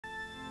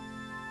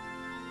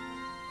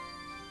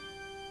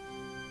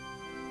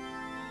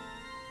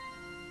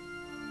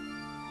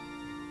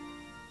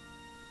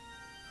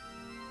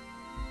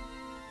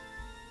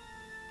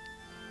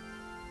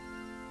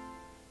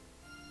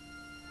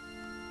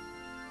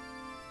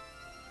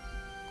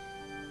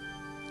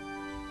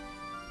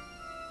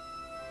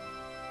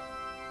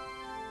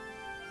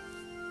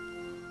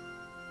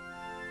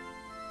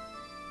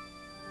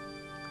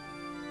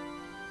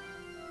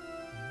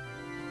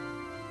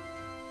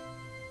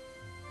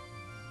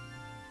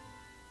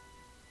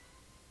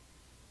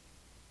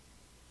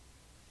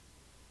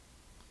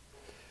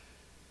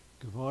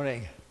Good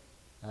morning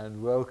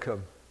and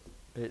welcome.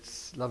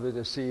 It's lovely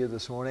to see you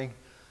this morning.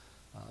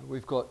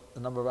 We've got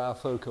a number of our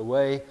folk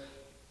away,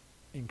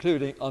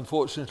 including,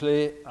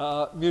 unfortunately,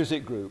 our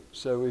music group.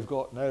 So we've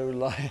got no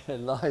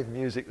live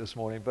music this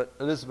morning, but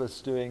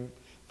Elizabeth's doing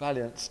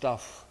valiant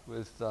stuff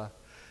with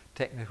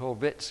technical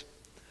bits.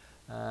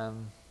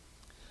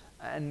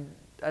 And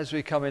as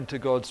we come into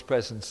God's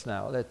presence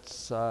now,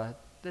 let's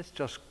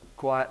just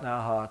quieten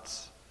our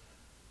hearts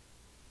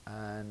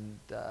and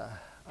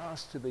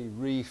ask to be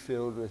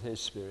refilled with His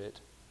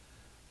Spirit,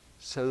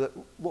 so that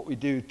what we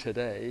do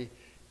today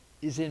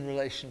is in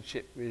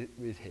relationship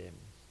with Him.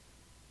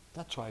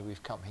 That's why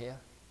we've come here,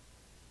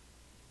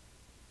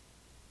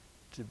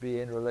 to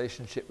be in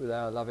relationship with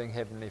our loving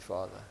Heavenly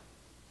Father.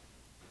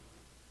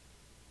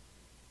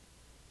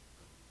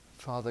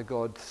 Father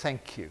God,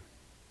 thank you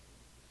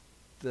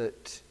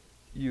that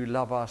you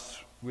love us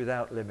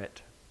without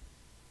limit.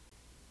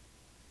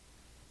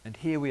 And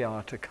here we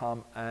are to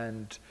come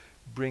and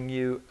bring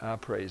you our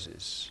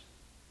praises.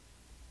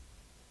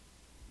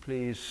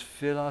 Please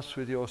fill us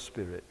with your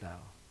Spirit now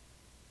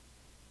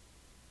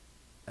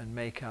and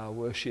make our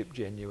worship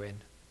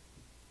genuine.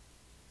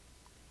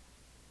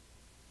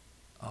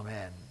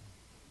 Amen.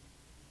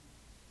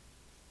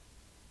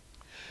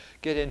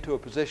 Get into a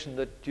position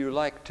that you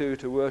like to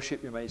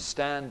worship. You may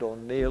stand or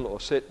kneel or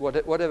sit,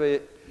 whatever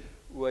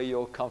way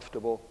you're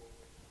comfortable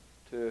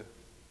to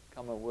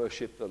come and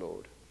worship the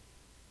Lord.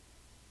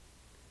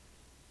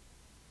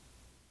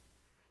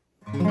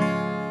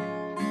 You're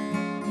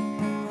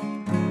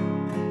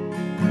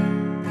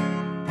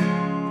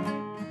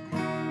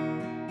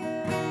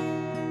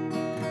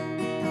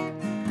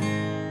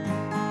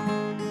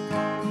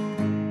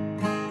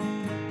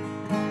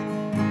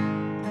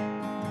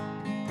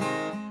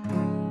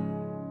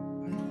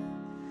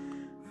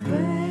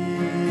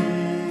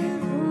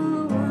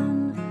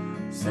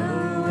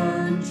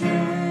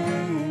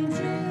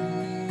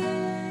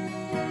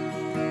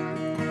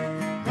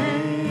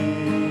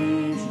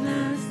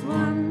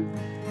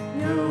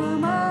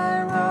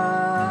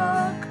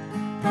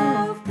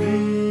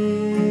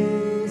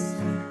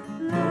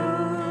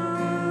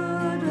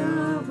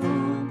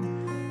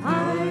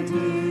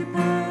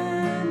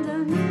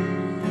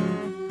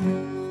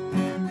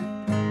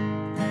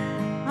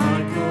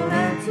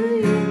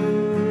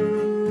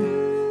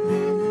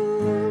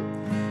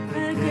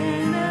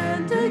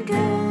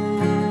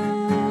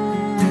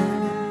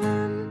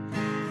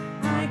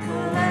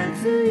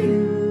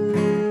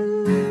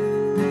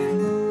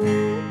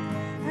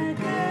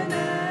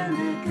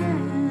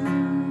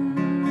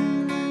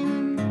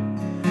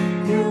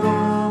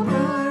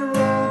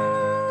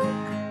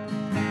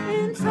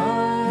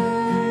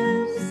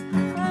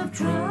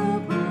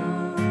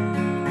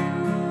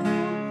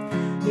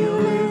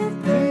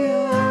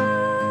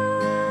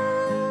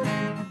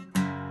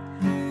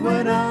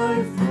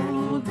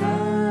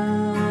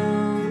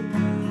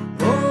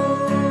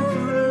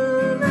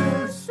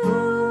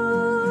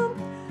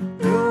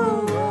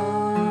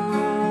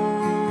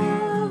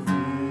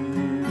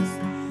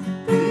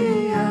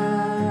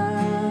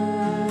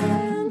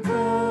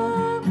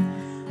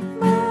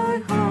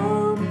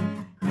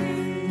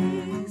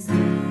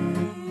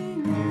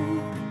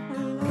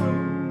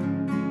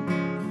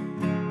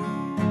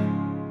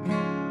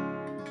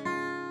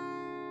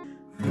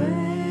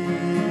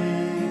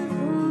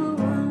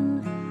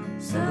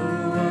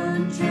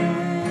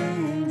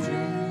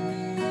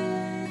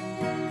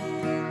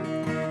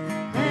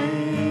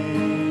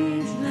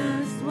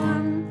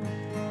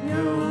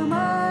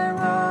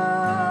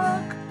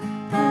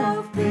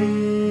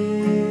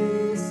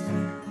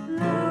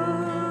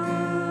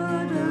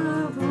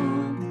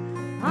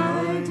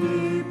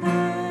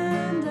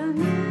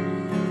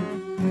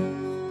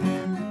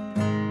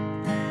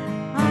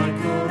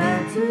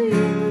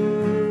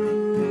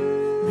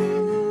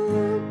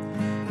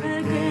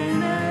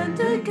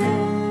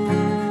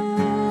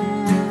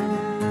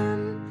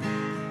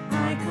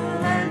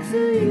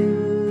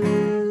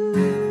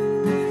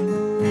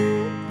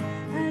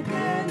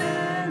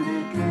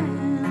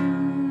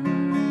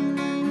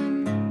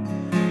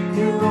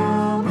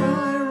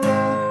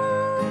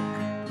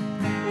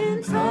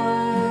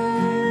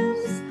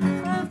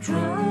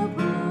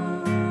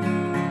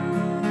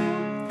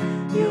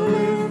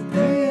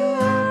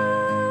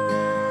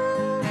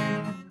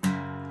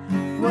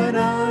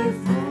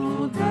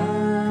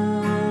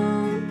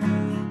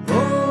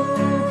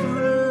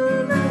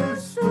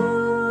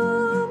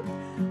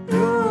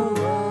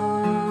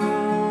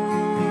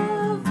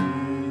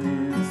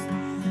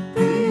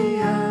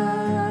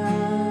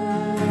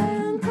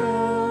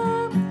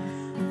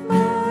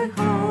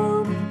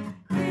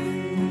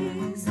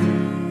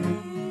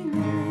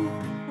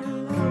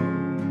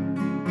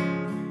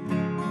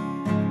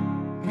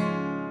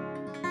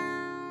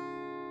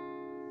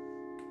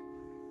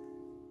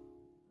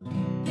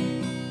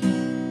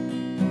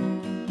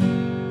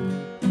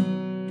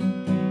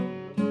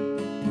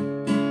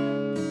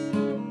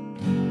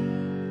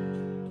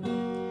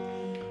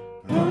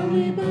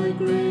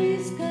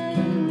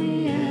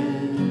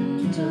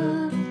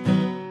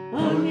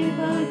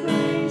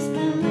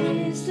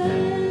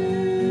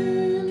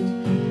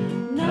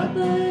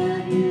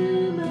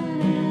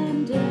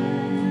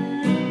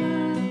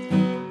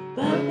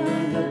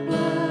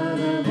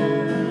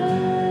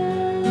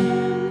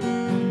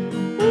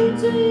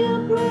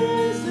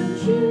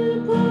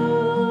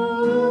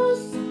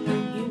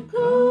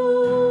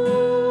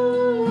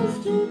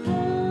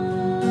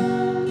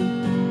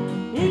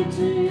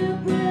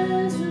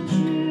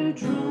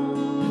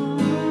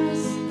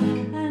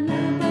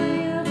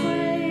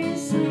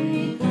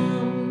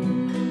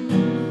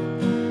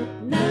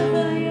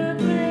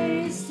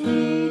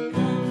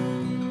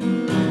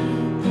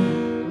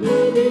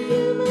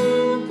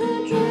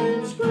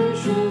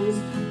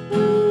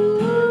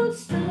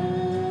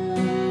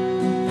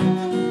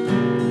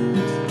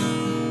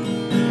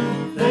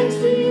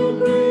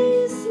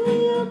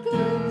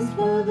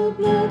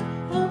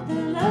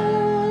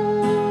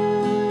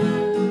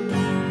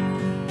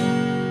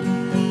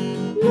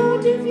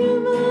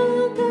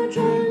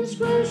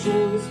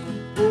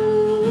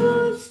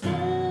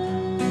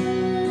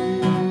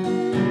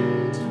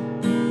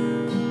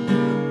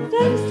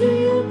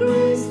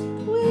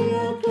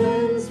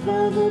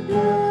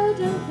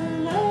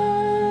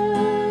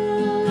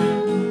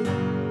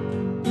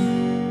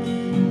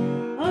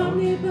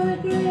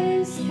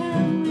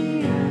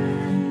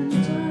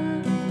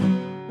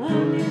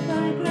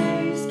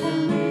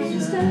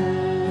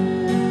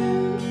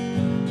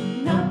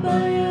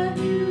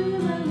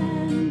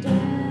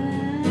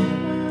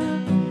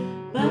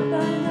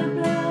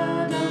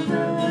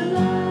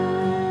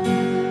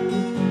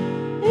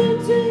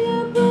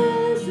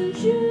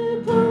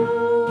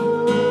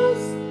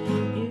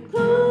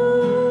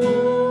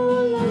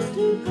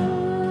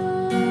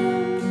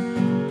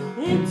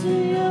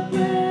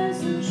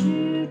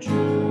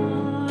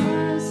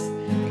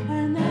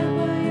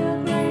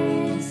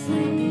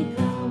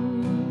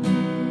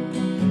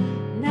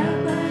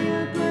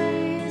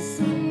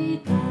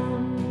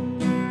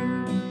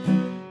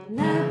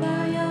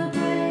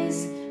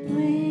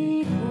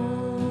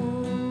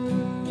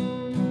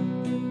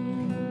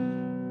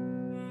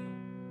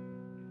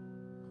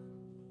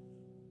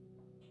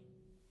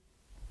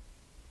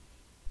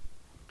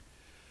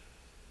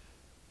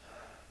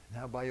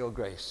Now by your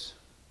grace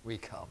we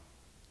come.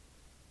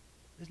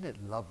 Isn't it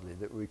lovely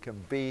that we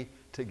can be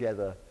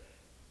together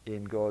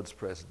in God's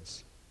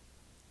presence?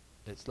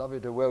 It's lovely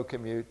to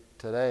welcome you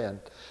today, and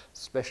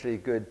especially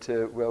good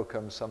to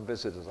welcome some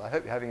visitors. I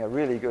hope you're having a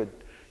really good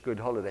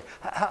holiday.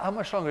 How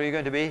much longer are you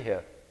going to be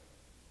here?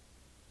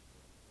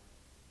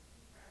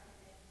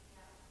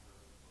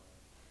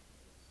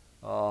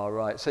 All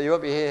right, so you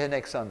won't be here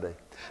next Sunday.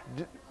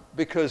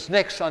 Because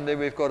next Sunday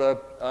we've got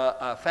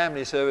a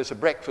family service, a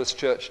breakfast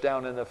church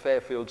down in the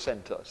Fairfield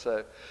Centre.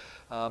 So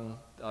I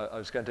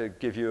was going to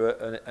give you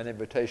an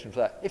invitation for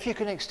that. If you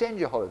can extend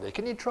your holiday,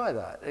 can you try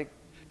that?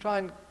 Try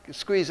and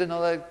squeeze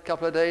another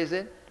couple of days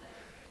in.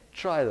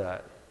 Try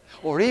that.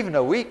 Or even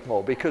a week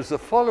more, because the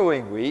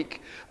following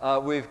week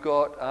we've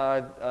got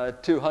our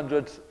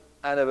 200th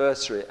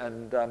anniversary,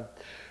 and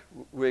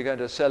we're going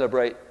to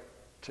celebrate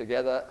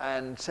together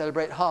and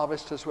celebrate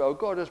harvest as well.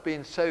 God has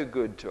been so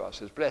good to us,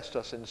 has blessed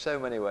us in so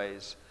many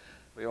ways.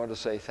 We want to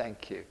say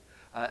thank you.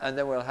 And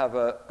then we'll have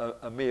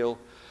a meal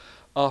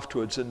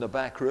afterwards in the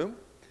back room.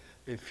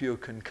 If you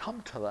can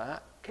come to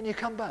that, can you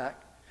come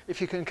back?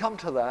 If you can come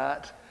to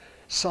that,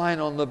 sign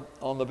on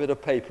the bit of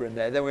paper in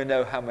there, then we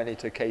know how many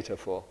to cater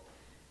for.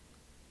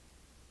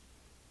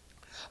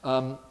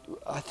 I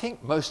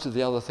think most of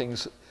the other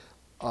things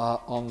are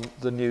on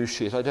the news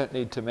sheet. I don't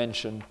need to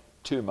mention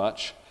too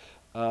much.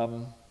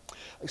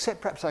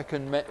 Except perhaps I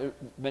can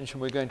mention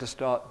we're going to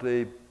start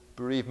the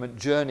bereavement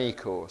journey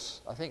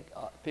course. I think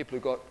people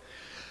have got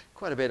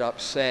quite a bit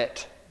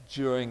upset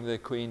during the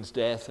Queen's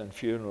death and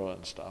funeral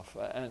and stuff,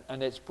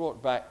 and it's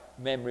brought back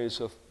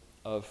memories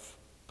of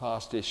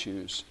past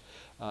issues.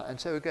 And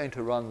so we're going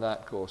to run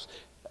that course.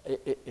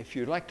 If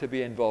you'd like to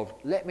be involved,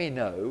 let me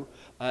know,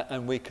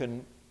 and we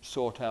can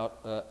sort out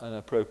an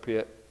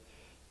appropriate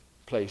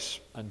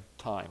place and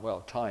time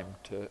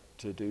to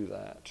do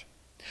that.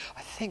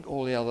 I think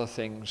all the other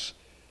things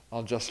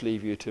I'll just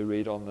leave you to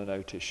read on the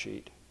notice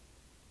sheet.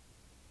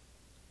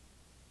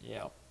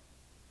 Yeah.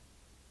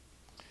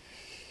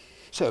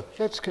 So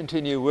let's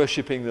continue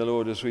worshipping the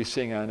Lord as we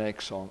sing our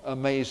next song,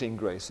 Amazing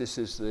Grace. This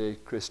is the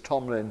Chris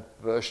Tomlin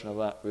version of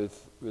that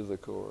with the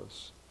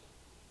chorus.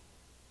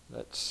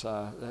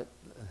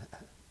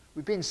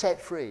 We've been set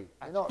free.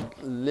 We're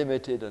not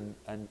limited and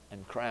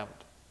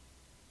cramped.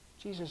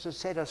 Jesus has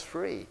set us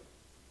free.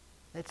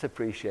 Let's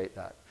appreciate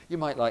that. You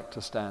might like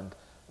to stand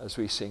as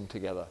we sing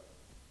together.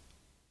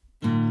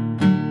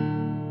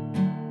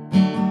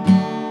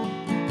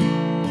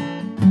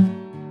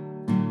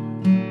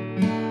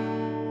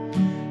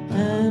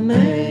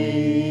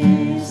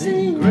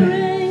 Amazing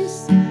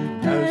grace,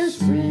 how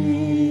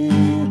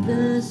sweet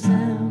the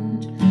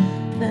sound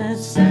that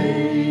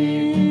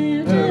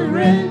saved a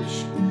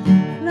wretch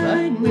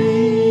like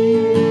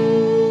me.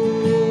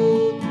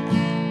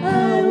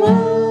 I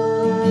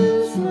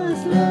once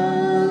was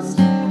lost,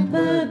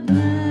 but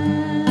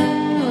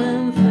now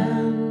am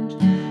found,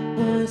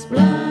 was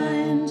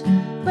blind,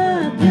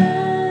 but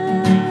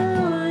now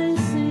I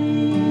see.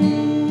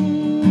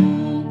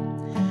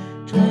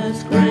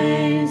 'Twas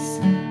grace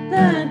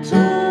that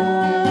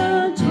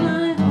taught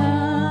my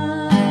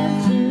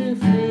heart to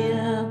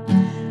fear,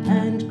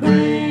 and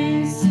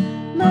grace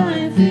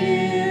my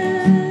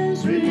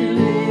fears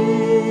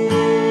relieved.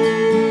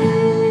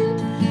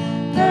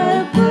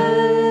 How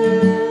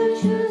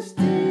precious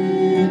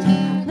did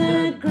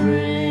that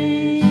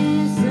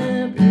grace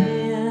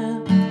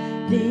appear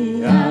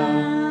the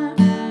hour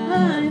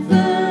I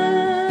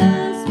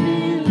first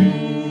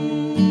believed.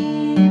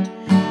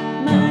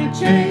 My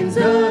chains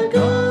are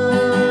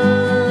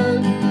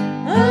gone,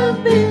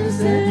 I've been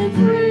set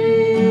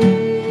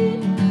free.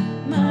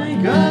 My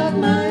God,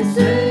 my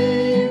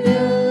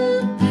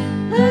Savior,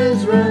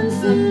 has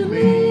ransomed me.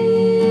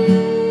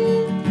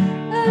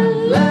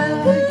 And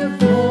like a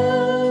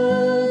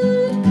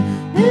flood,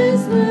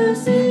 His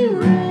mercy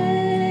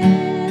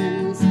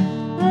reigns,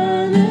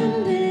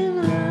 unending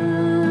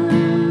love,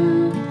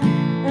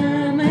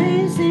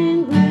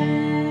 amazing grace.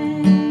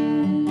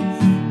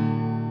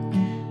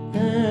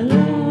 The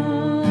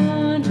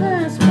Lord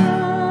has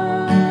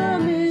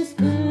promised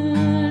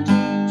good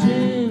to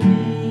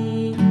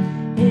me.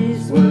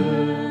 His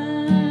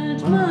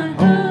word my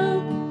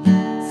hope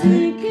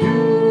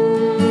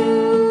secures.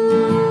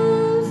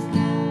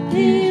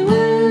 He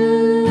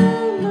will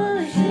my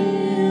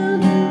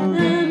shield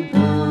and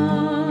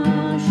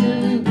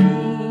portion be,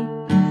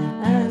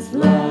 as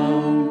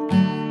long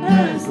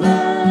as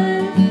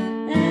life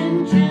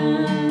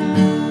endures.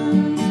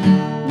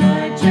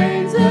 My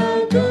chains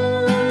are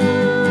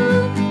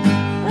gone,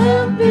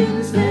 I've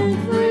been set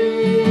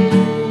free.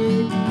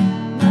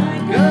 My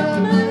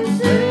God, my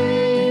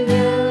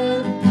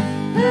Savior,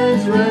 has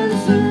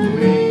ransomed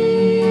me.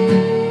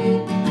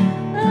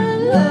 And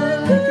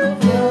like a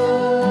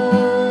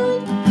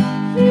flood,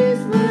 His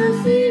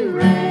mercy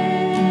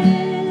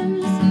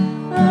reigns,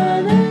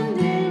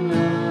 unending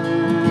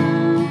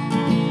love,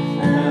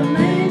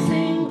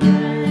 amazing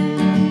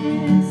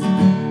grace.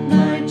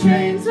 My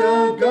chains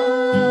are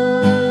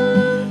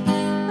gone,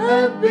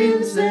 I've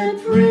been set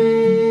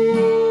free.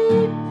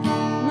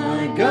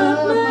 My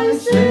God, my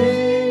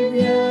Savior,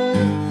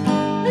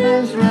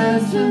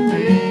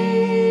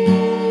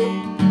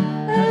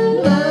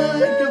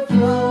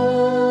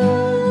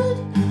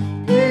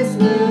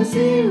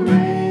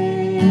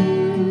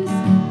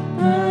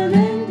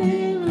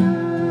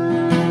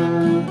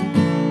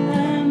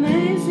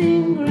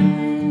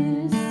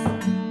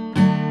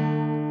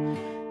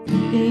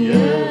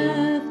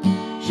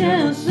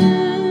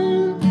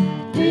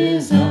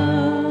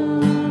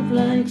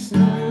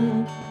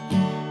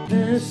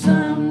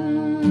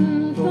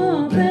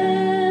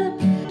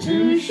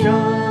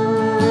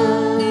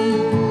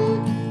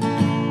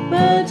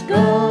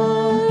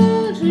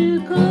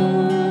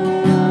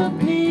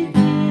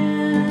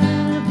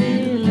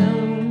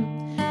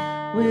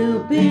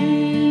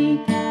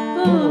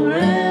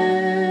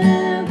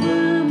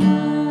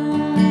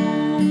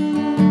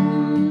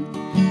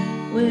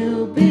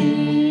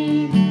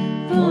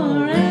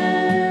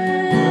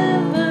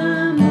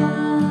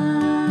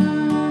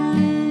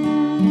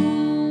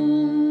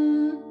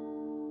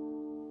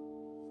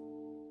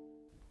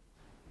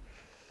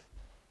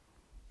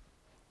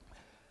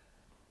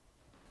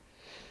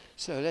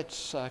 So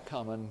let's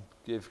come and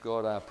give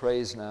God our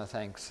praise and our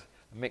thanks.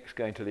 Mick's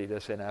going to lead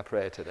us in our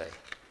prayer today.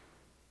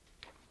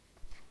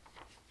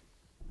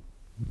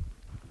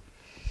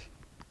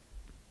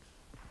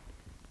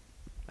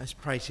 Let's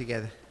pray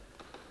together.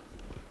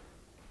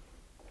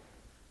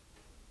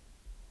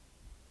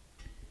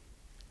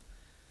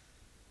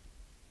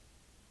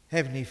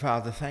 Heavenly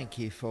Father, thank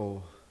you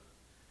for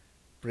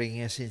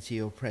bringing us into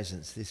your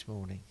presence this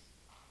morning.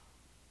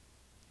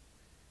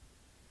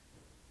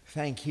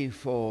 Thank you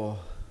for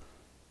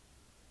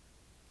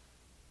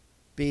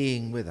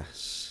being with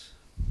us.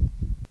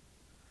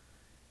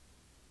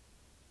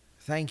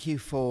 Thank you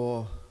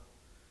for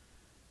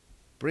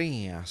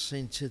bringing us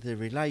into the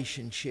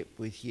relationship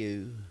with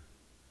you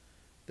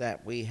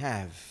that we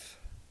have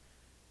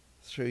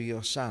through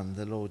your Son,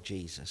 the Lord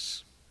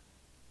Jesus.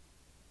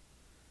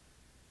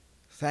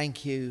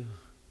 Thank you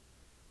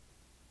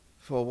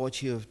for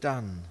what you have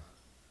done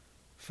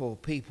for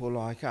people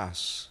like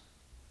us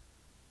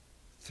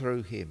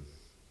through him.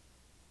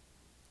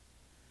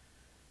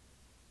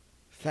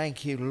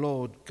 Thank you,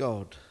 Lord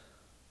God,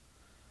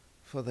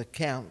 for the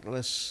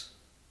countless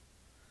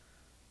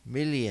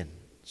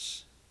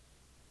millions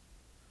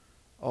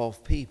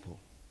of people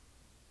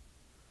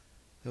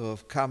who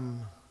have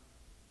come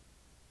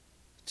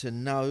to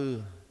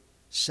know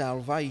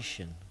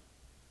salvation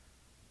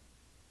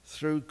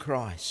through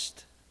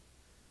Christ,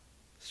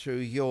 through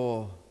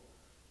your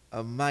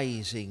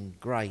amazing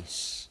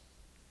grace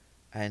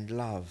and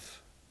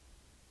love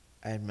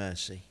and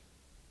mercy.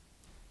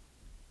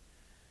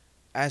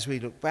 As we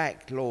look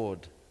back,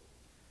 Lord,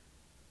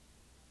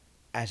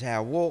 at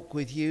our walk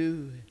with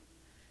you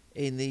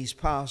in these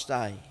past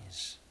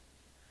days,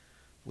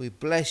 we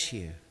bless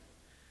you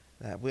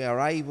that we are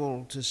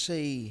able to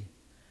see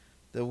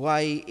the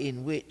way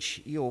in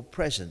which your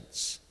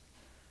presence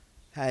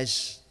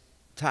has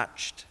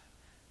touched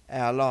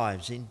our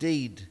lives.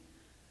 Indeed,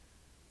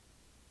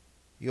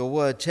 your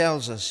word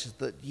tells us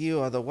that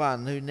you are the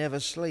one who never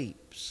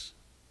sleeps,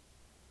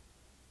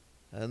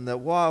 and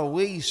that while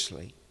we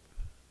sleep,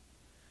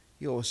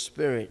 your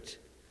Spirit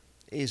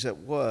is at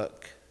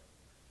work,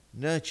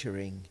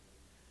 nurturing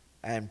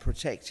and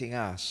protecting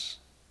us,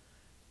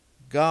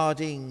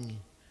 guarding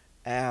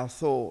our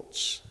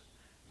thoughts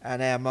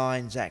and our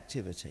mind's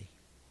activity.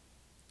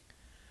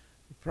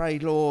 We pray,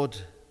 Lord,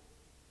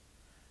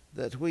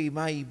 that we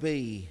may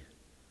be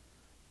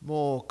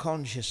more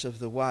conscious of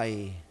the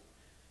way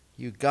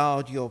you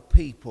guard your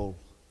people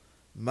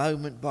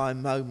moment by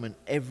moment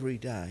every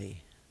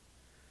day,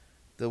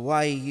 the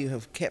way you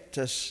have kept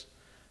us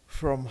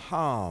from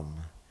harm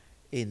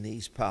in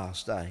these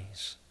past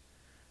days,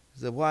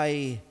 the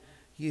way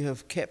you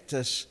have kept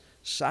us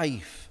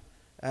safe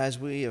as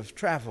we have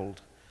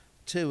travelled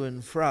to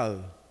and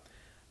fro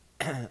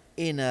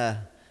in an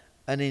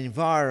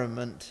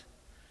environment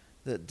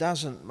that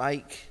doesn't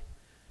make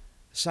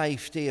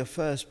safety a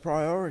first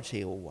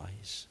priority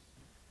always.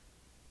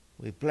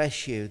 We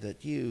bless you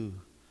that you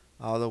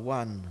are the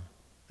one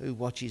who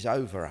watches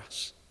over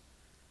us,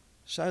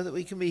 so that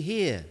we can be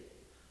here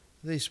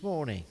this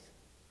morning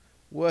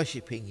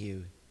worshipping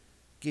you,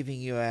 giving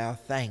you our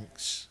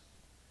thanks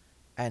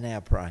and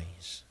our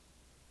praise.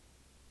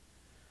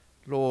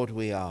 Lord,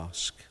 we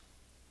ask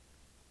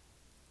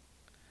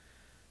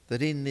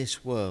that in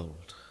this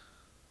world,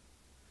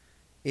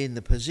 in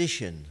the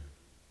position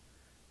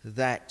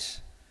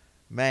that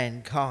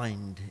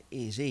mankind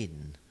is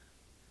in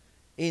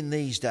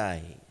these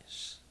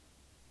days,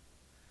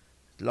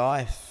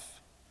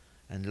 life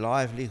and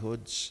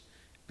livelihoods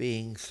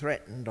being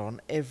threatened on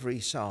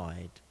every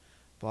side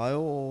by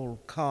all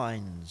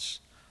kinds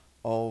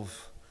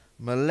of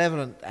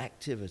malevolent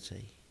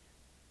activity,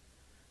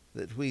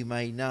 that we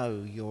may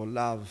know your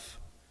love,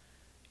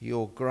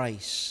 your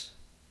grace,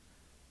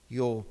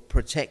 your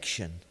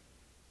protection,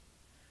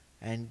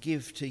 and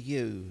give to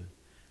you,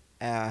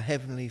 our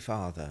Heavenly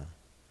Father,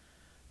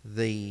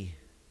 the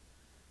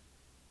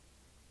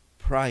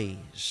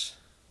praise,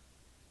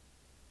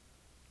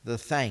 the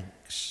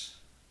thanks,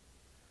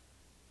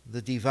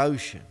 the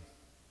devotion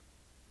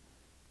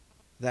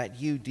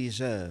that you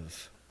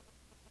deserve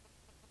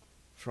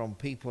from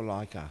people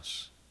like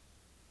us.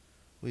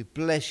 We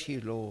bless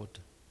you, Lord,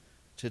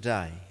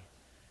 today,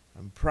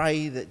 and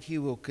pray that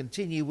you will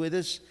continue with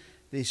us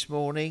this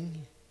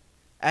morning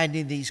and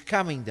in these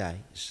coming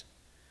days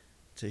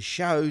to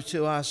show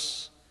to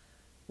us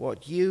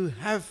what you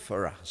have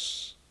for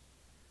us.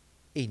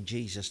 In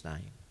Jesus'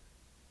 name,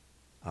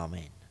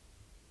 amen.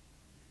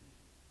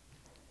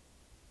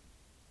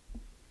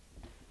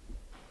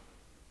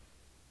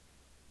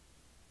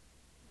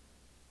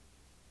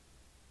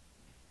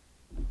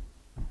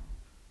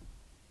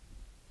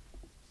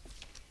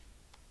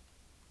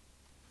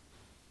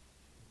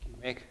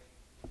 Mick.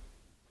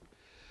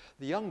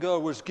 The young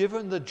girl was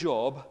given the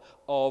job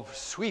of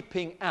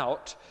sweeping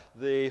out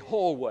the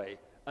hallway,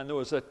 and there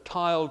was a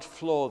tiled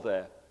floor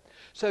there.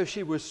 So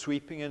she was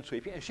sweeping and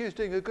sweeping, and she was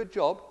doing a good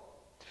job.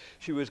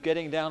 She was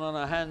getting down on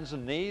her hands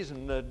and knees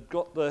and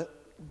got the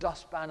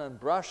dustpan and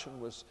brush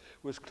and was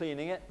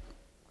cleaning it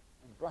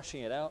and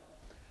brushing it out.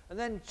 And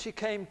then she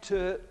came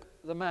to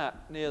the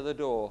mat near the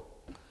door.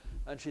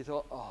 And she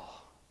thought,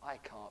 oh, I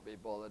can't be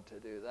bothered to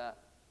do that.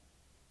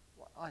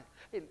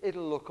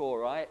 It'll look all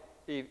right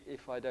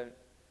if I don't.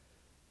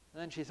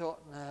 And then she thought,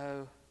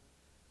 no,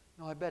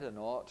 I better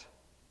not.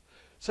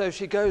 So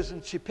she goes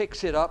and she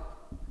picks it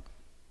up.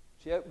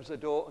 She opens the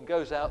door and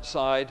goes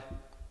outside,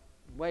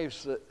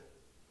 waves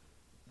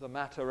the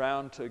mat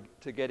around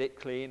to get it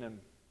clean. And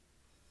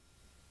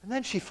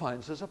then she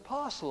finds there's a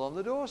parcel on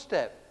the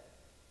doorstep.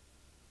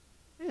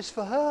 It's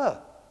for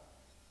her.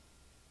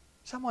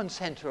 Someone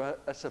sent her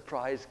a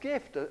surprise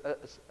gift,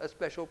 a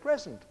special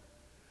present.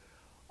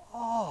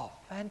 Oh,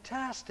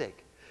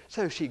 fantastic.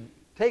 So she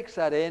takes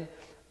that in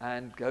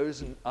and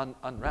goes and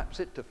unwraps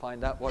it to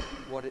find out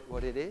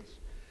what it is.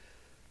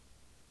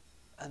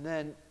 And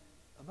then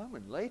a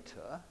moment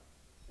later,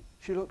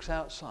 she looks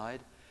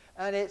outside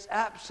and it's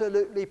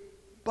absolutely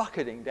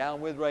bucketing down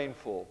with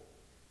rainfall.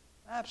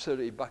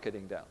 Absolutely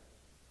bucketing down.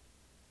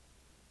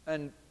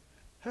 And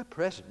her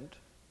present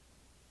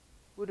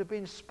would have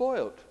been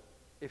spoilt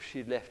if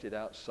she'd left it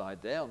outside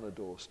there on the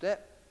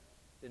doorstep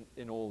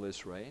in all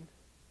this rain.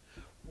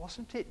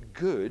 Wasn't it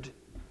good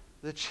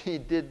that she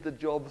did the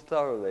job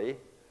thoroughly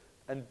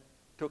and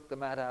took the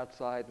mat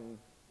outside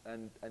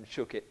and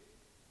shook it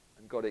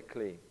and got it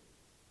clean?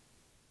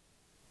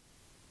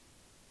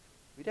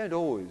 We don't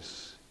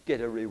always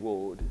get a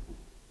reward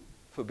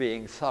for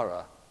being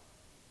thorough.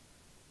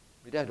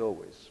 We don't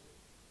always.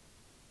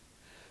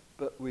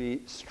 But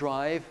we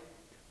strive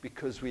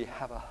because we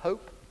have a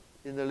hope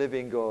in the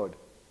living God.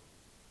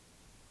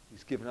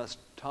 He's given us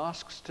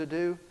tasks to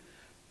do,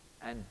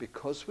 and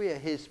because we are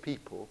his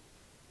people,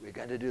 we're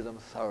going to do them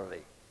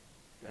thoroughly.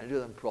 We're going to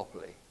do them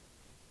properly.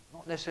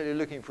 Not necessarily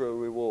looking for a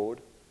reward,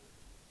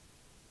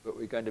 but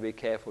we're going to be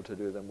careful to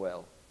do them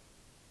well.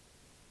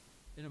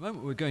 In a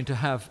moment we're going to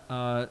have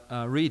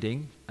a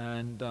reading,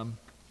 and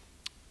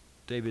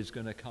David's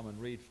going to come and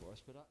read for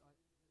us. But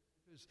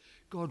because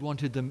God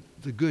wanted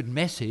the good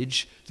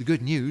message, the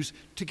good news,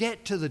 to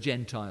get to the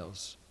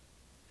Gentiles.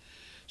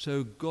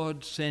 So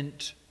God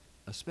sent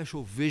a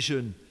special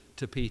vision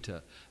to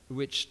Peter,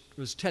 which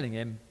was telling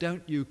him,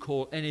 don't you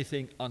call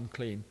anything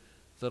unclean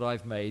that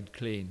I've made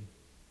clean.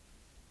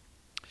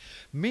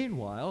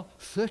 Meanwhile,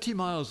 30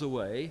 miles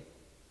away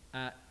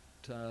at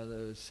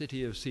the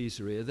city of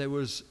Caesarea, there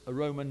was a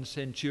Roman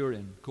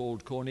centurion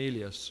called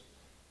Cornelius.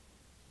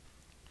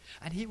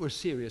 And he was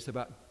serious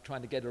about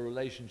trying to get a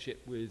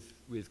relationship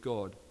with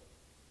God.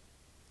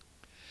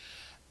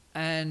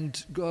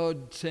 And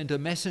God sent a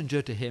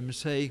messenger to him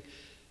saying,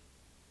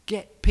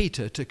 get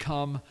Peter to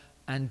come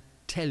and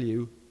tell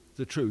you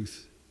the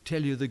truth,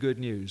 tell you the good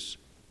news.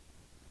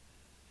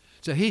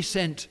 So he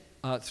sent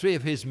 3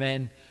 of his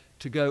men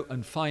to go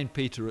and find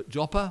Peter at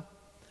Joppa,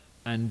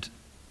 and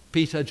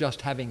Peter,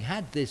 just having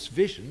had this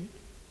vision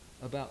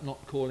about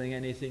not calling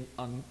anything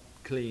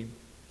unclean,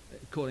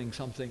 calling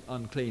something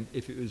unclean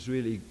if it was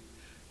really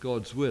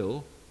God's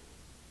will,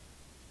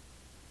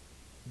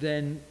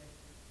 then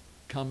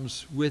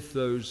comes with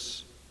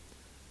those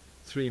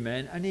 3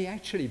 men, and he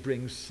actually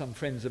brings some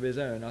friends of his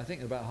own, I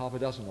think about half a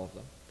dozen of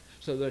them.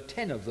 So there are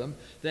 10 of them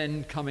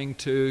then coming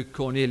to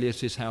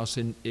Cornelius' house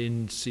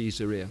in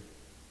Caesarea.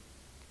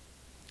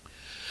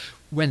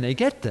 When they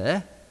get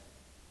there,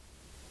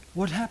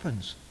 what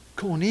happens?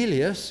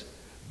 Cornelius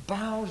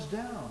bows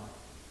down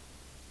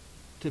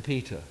to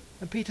Peter.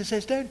 And Peter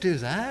says, don't do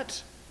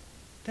that.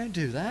 Don't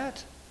do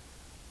that.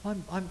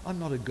 I'm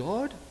not a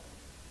god.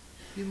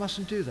 You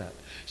mustn't do that.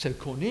 So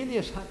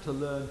Cornelius had to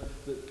learn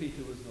that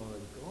Peter was not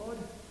a god.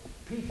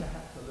 Peter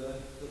had to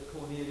learn that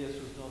Cornelius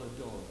was not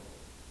a dog.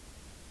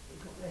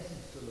 They've got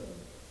lessons to learn.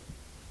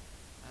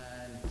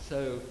 And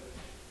so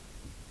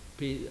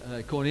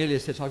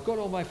Cornelius says, I've got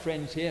all my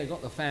friends here, I've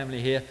got the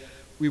family here.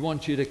 We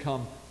want you to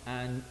come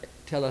and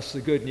tell us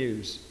the good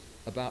news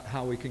about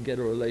how we can get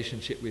a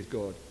relationship with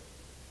God.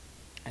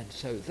 And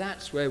so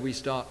that's where we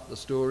start the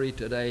story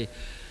today,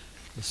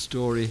 the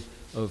story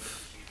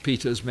of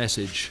Peter's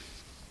message.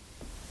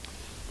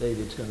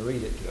 David's going to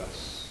read it to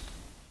us.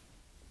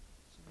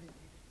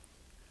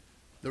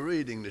 The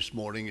reading this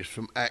morning is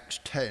from Acts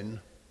 10,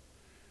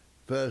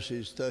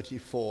 verses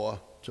 34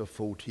 to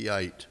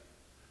 48.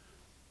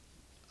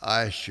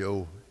 I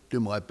shall do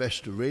my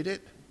best to read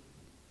it,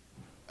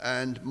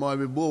 and my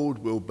reward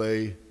will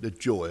be the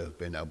joy of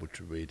being able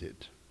to read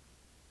it.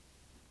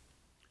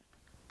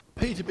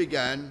 Peter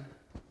began,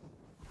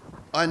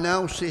 I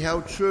now see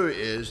how true it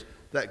is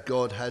that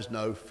God has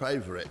no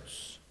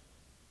favourites,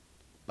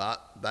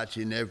 but that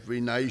in every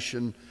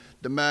nation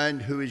the man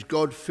who is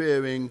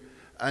God-fearing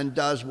and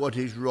does what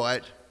is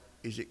right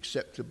is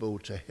acceptable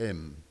to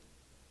him.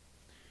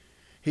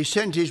 He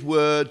sent his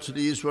word to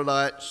the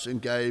Israelites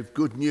and gave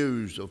good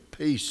news of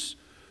peace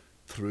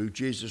through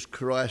Jesus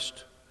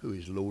Christ, who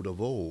is Lord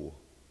of all.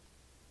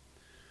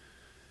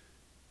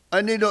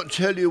 I need not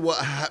tell you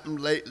what happened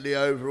lately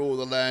over all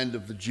the land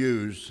of the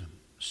Jews,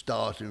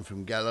 starting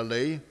from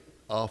Galilee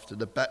after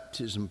the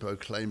baptism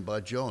proclaimed by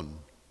John.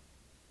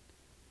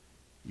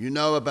 You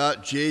know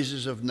about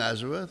Jesus of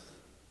Nazareth,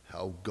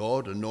 how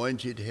God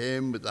anointed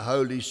him with the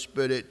Holy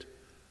Spirit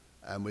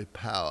and with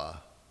power.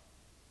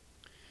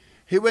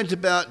 He went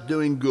about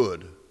doing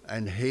good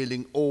and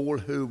healing all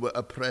who were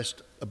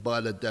oppressed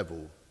by the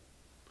devil,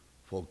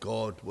 for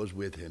God was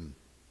with him.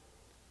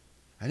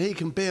 And he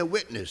can bear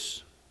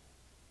witness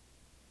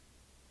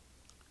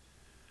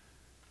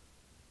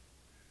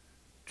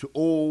to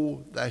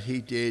all that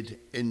he did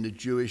in the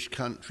Jewish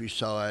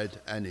countryside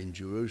and in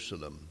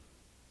Jerusalem.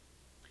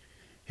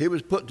 He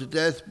was put to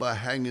death by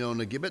hanging on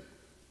a gibbet,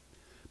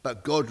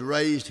 but God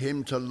raised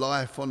him to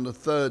life on the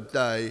third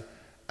day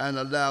and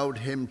allowed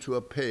him to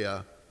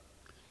appear,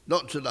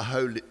 not to the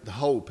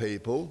whole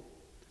people,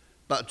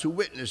 but to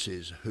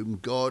witnesses whom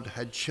God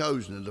had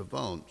chosen in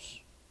advance,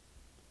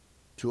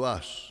 to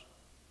us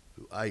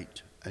who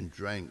ate and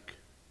drank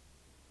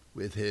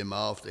with him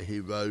after he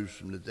rose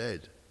from the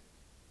dead.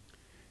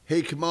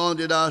 He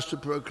commanded us to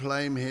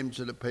proclaim him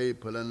to the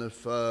people and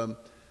affirm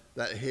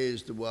that he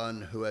is the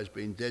one who has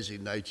been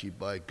designated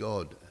by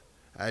God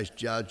as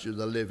judge of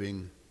the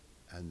living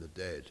and the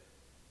dead.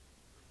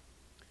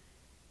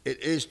 It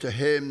is to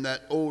him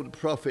that all the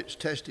prophets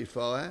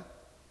testify,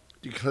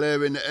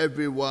 declaring that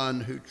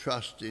everyone who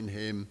trusts in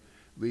him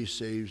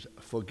receives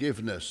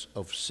forgiveness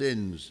of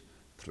sins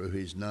through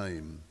his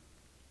name.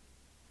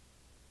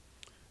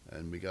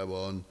 And we go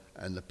on,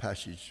 and the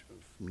passage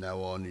from now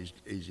on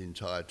is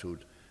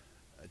entitled,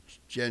 "A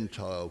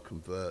Gentile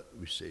convert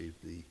receive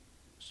the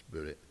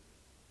Spirit."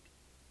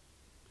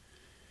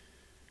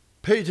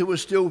 Peter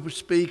was still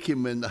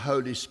speaking when the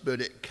Holy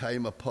Spirit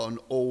came upon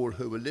all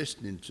who were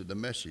listening to the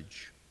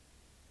message.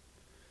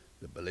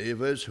 The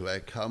believers who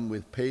had come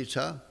with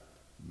Peter,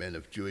 men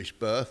of Jewish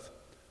birth,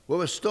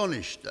 were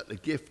astonished that the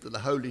gift of the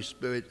Holy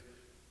Spirit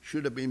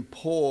should have been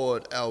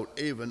poured out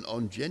even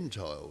on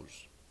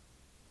Gentiles.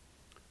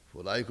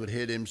 For they could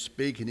hear him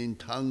speaking in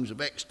tongues of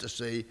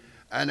ecstasy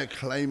and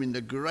acclaiming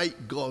the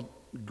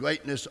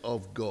greatness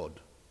of God.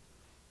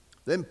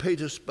 Then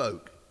Peter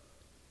spoke.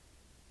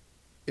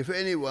 If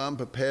anyone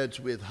prepared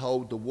to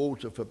withhold the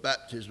water for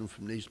baptism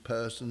from these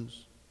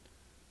persons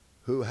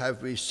who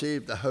have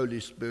received the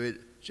Holy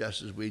Spirit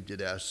just as we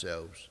did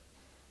ourselves,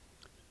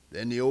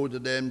 then he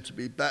ordered them to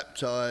be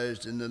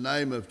baptized in the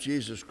name of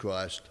Jesus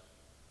Christ.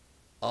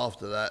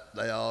 After that,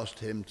 they asked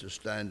him to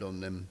stand on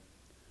them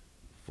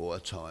for a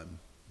time.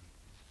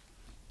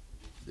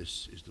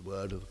 This is the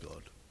word of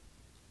God.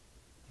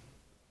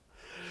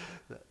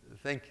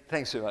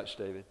 Thanks so much,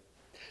 David.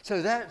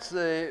 So that's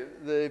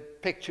the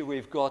picture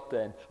we've got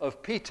then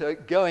of Peter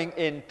going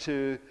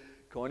into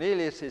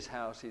Cornelius'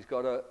 house. He's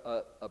got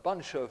a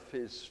bunch of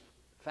his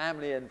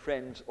family and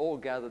friends all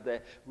gathered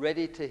there,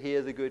 ready to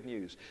hear the good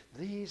news.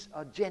 These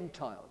are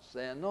Gentiles.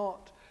 They are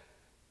not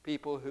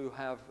people who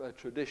have a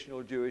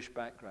traditional Jewish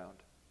background.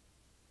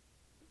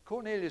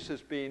 Cornelius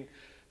has been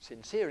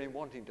sincere in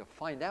wanting to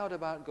find out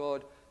about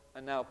God,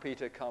 and now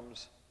Peter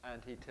comes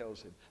and he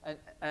tells him.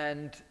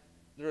 And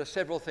there are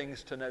several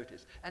things to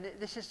notice. And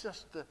this is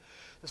just the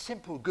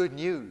simple good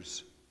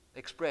news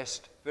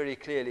expressed very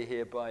clearly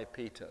here by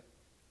Peter.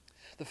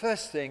 The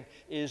first thing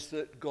is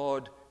that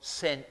God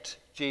sent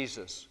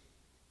Jesus.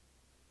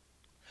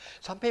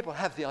 Some people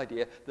have the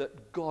idea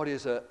that God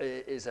is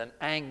an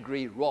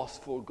angry,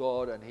 wrathful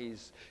God, and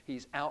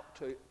he's out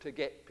to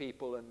get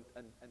people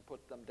and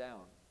put them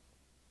down.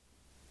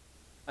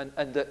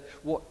 And that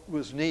what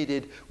was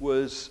needed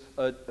was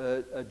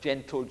a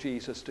gentle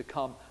Jesus to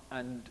come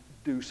and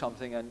do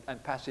something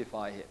and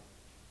pacify him.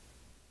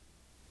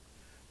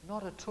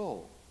 Not at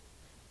all.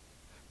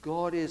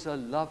 God is a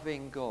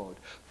loving God,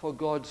 for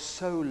God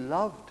so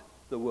loved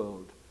the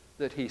world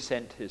that he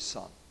sent his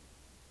Son.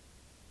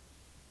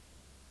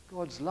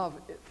 God's love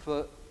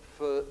for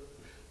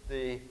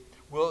the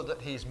world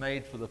that he's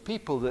made, for the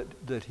people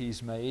that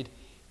he's made,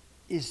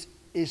 is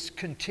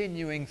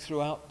continuing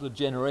throughout the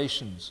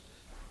generations.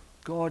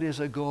 God is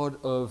a God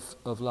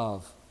of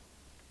love.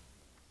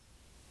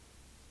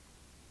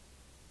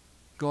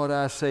 God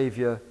our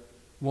Saviour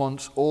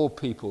wants all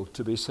people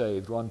to be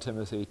saved, 1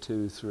 Timothy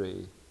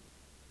 2:3.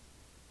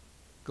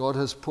 God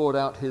has poured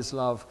out his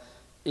love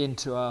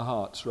into our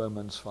hearts,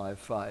 Romans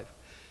 5:5.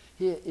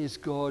 Here is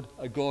God,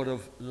 a God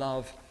of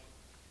love,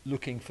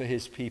 looking for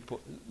his people,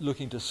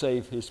 looking to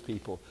save his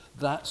people.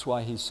 That's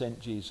why he sent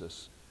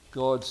Jesus.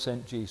 God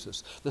sent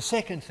Jesus. The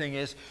second thing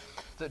is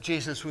that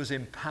Jesus was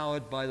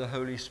empowered by the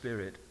Holy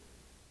Spirit.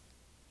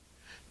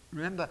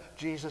 Remember,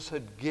 Jesus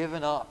had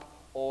given up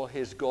all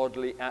his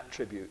godly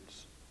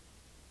attributes.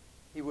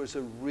 He was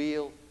a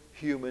real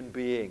human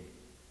being.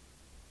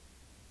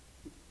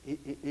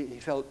 He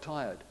felt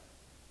tired.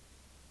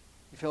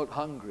 He felt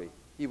hungry.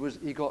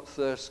 He got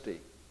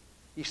thirsty.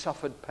 He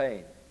suffered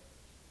pain.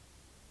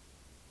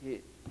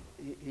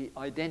 He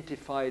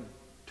identified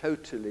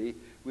totally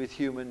with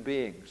human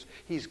beings.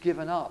 He's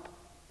given up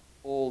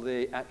all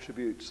the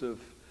attributes of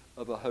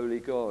a holy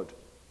God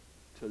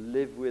to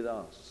live with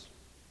us.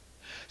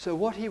 So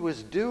what he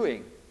was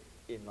doing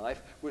in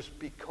life was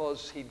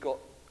because he'd got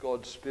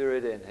God's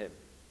Spirit in him.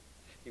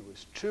 He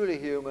was truly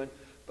human,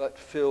 but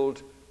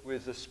filled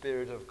with the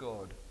Spirit of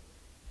God.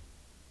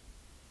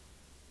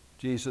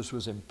 Jesus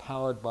was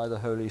empowered by the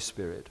Holy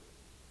Spirit.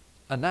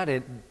 And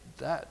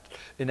that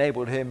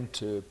enabled him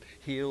to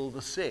heal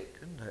the sick,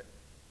 didn't it?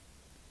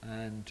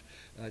 And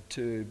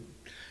to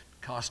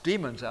cast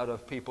demons out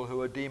of people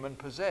who are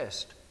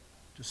demon-possessed,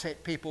 to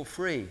set people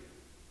free.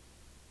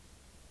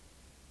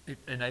 It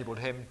enabled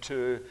him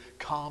to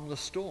calm the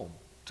storm,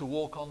 to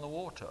walk on the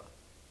water,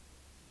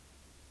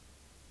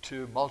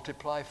 to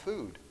multiply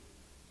food,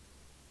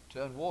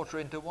 turn water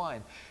into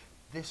wine.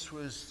 This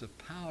was the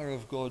power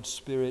of God's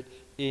Spirit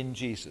in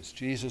Jesus.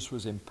 Jesus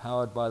was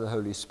empowered by the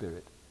Holy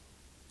Spirit.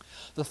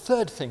 The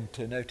third thing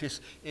to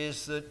notice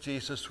is that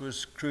Jesus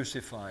was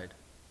crucified.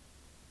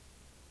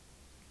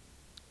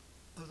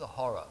 Oh, the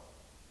horror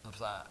of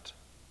that.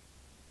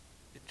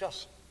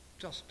 Just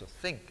to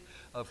think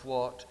of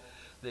what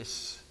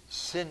this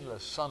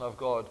sinless Son of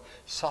God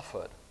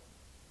suffered.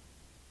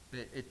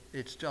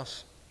 It's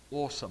just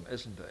awesome,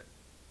 isn't it?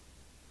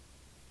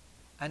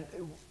 And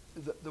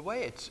the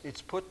way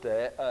it's put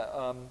there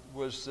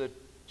was that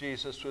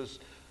Jesus was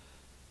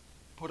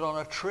put on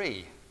a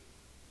tree,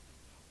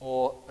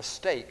 or a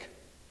stake,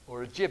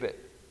 or a gibbet,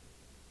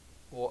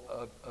 or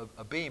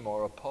a beam,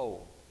 or a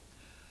pole.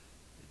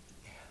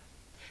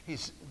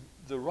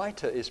 The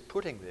writer is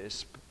putting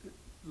this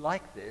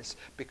like this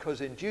because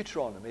in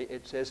Deuteronomy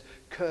it says,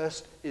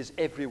 "Cursed is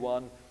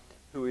everyone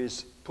who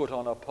is put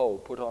on a pole,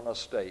 put on a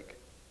stake,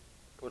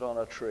 put on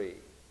a tree."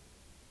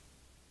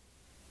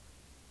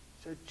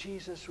 So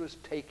Jesus was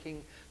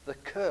taking the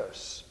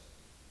curse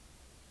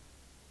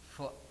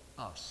for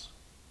us.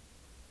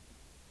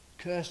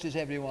 Cursed is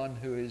everyone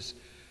who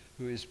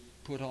is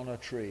put on a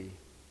tree.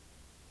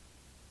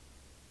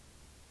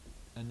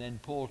 And then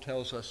Paul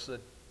tells us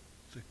that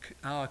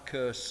our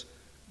curse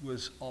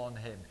was on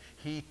him.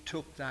 He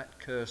took that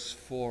curse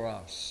for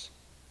us.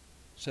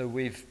 So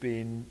we've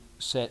been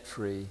set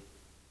free.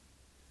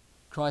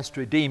 Christ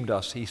redeemed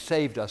us. He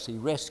saved us. He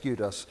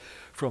rescued us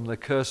from the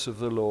curse of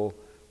the law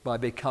by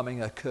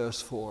becoming a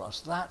curse for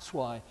us. That's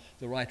why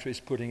the writer is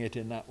putting it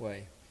in that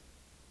way.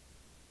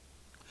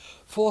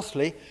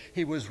 Fourthly,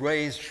 he was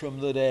raised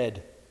from the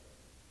dead.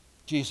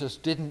 Jesus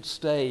didn't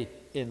stay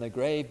in the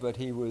grave, but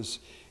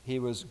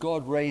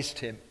God raised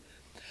him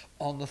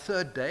on the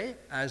third day,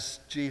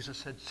 as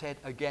Jesus had said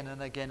again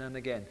and again and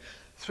again.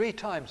 3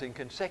 times in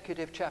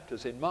consecutive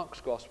chapters in Mark's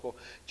Gospel,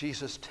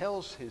 Jesus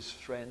tells his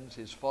friends,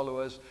 his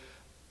followers,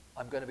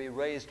 I'm going to be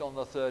raised on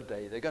the third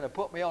day. They're going to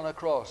put me on a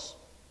cross,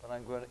 but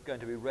I'm going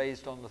to be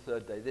raised on the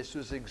third day. This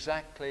was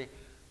exactly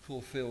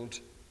fulfilled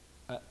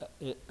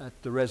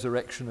at the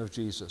resurrection of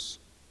Jesus.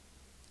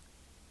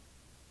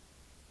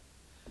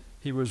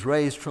 He was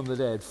raised from the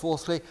dead.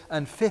 Fourthly,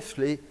 and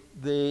fifthly,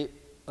 the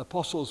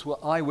apostles were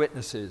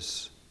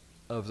eyewitnesses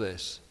of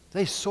this.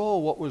 They saw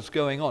what was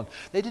going on.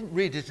 They didn't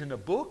read it in a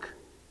book.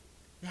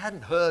 They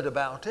hadn't heard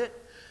about it.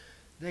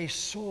 They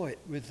saw it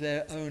with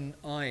their own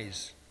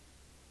eyes.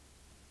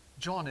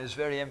 John is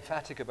very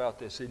emphatic about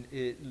this.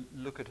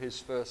 Look at his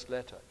first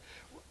letter.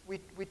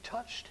 We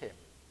touched him.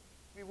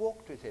 We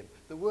walked with him.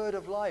 The word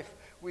of life.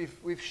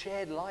 We've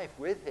shared life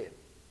with him.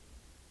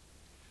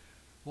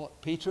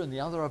 What Peter and the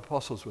other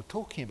apostles were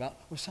talking about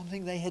was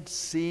something they had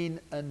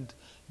seen and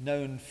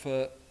known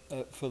for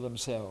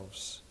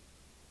themselves.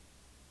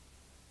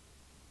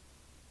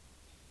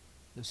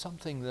 There's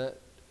something that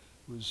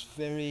was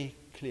very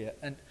clear.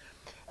 And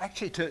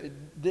actually,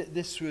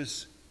 this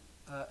was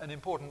an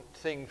important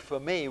thing for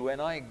me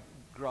when I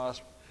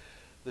grasped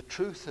the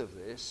truth of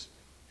this,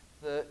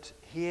 that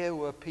here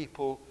were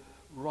people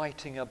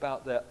writing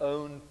about their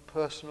own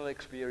personal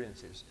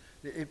experiences.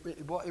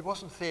 It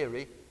wasn't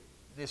theory.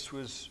 This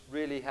was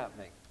really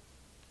happening.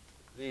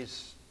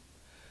 These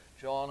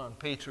John and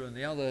Peter and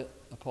the other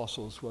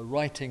apostles were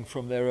writing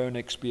from their own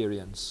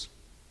experience.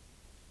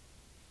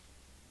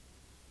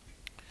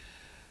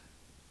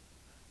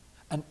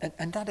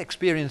 And that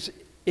experience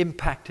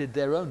impacted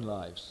their own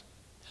lives.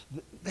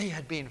 They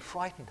had been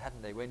frightened,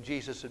 hadn't they, when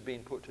Jesus had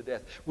been put to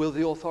death? Will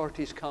the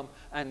authorities come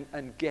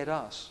and get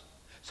us?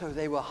 So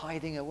they were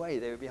hiding away.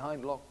 They were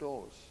behind locked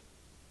doors.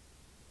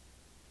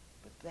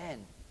 But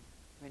then,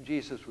 when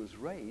Jesus was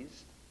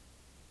raised,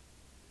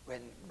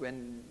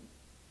 when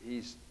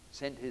he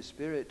sent his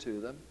Spirit to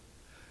them,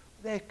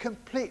 they're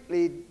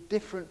completely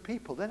different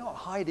people. They're not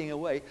hiding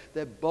away.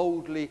 They're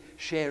boldly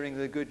sharing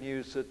the good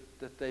news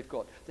that they've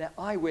got. They're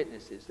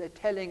eyewitnesses. They're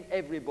telling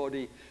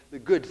everybody the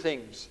good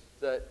things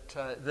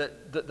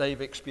that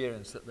they've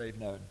experienced, that they've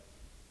known.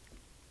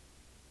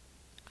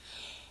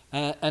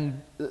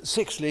 And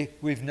sixthly,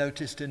 we've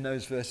noticed in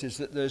those verses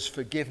that there's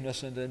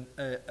forgiveness and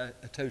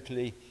a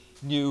totally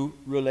new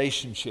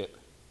relationship.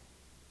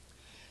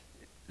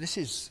 This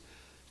is,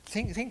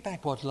 think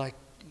back what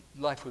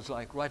life was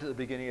like right at the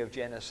beginning of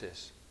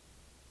Genesis.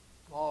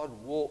 God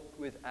walked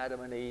with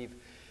Adam and Eve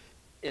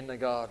in the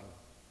garden.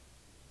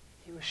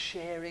 He was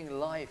sharing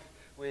life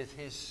with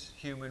his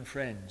human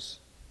friends.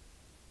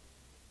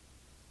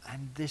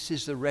 And this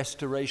is the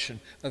restoration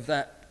of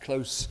that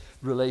close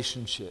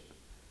relationship.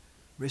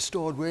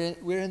 Restored,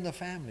 we're in the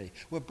family.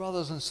 We're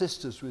brothers and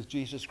sisters with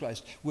Jesus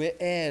Christ. We're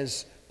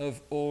heirs of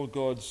all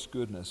God's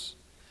goodness.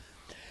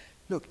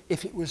 Look,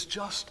 if it was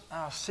just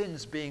our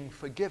sins being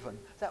forgiven,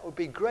 that would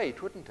be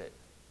great, wouldn't it?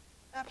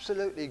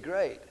 Absolutely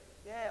great.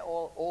 Yeah,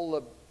 all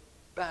the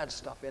bad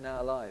stuff in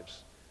our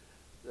lives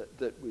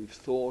that we've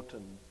thought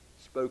and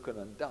spoken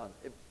and done,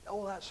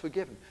 all that's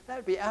forgiven. That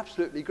would be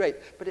absolutely great,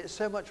 but it's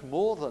so much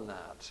more than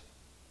that.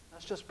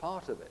 That's just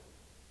part of it.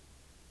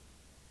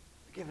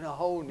 We're given a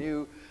whole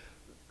new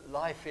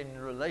life in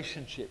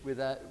relationship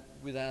with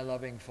our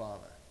loving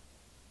Father.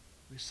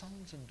 We're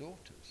sons and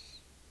daughters.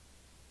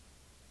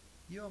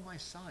 You are my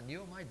son,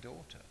 you are my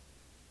daughter.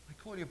 I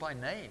call you by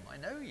name, I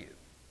know you.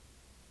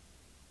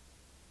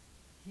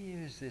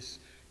 Here's this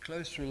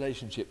close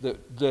relationship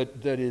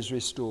that is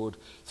restored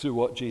through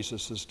what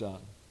Jesus has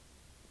done.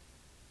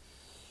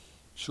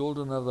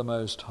 Children of the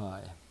Most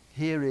High.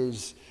 Here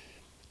is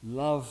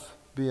love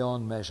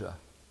beyond measure.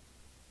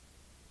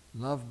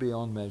 Love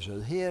beyond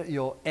measure. Here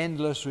your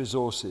endless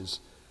resources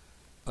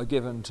are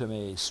given to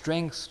me.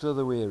 Strength to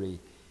the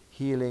weary,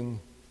 healing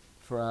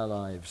for our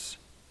lives.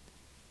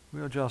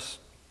 We'll just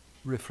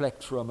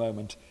reflect for a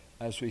moment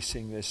as we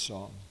sing this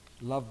song.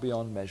 Love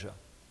beyond measure.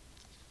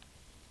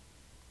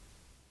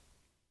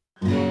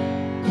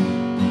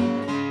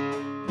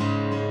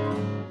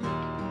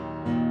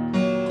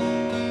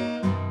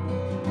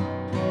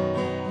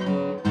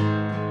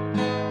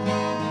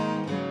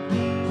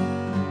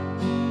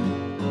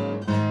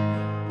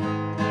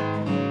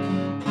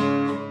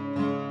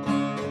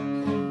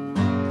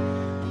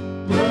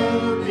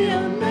 Love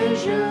beyond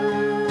measure,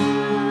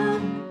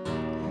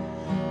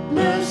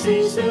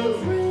 mercy so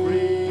free,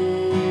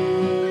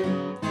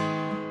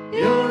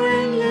 your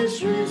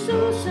endless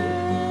resources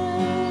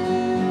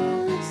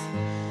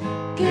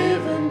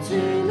given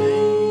to me,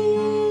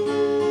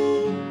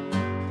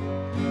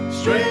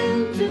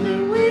 strength to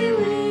the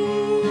weary,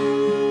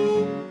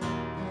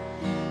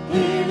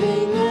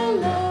 healing our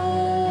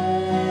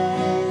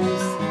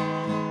lives,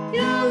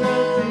 your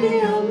love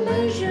beyond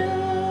measure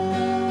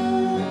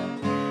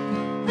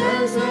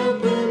has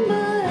opened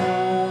my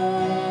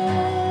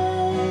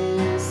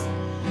eyes,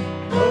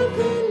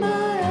 opened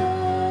my eyes.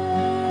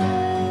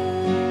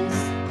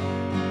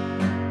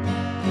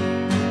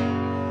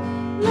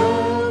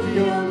 Love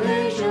your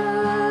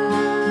measure,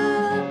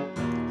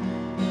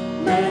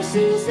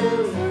 mercy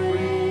so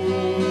free,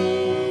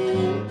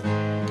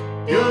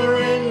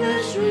 your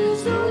endless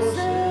resources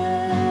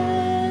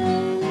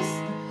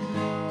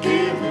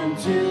given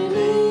to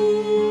me,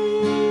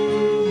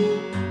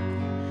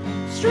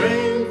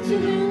 strength to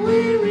the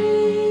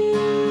weary,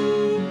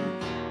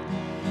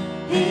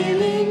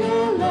 healing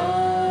our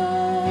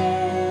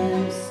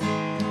lives,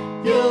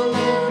 your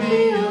love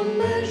beyond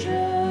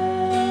measure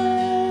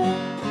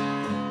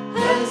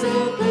has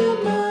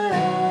opened my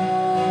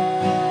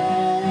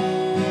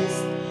eyes,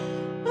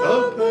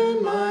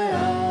 opened my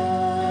eyes.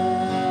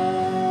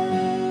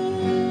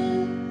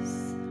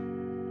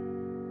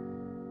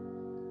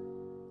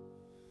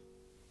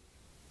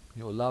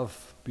 Your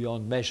love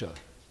beyond measure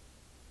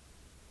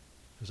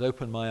has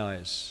opened my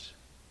eyes.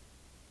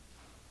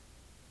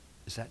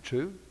 Is that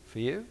true for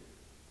you?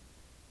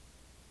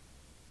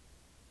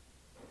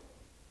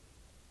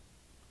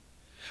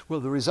 Well,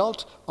 the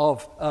result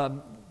of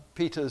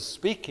Peter's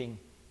speaking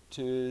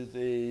to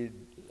the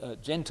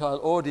Gentile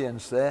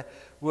audience there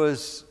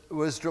was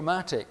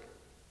dramatic,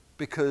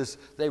 because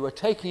they were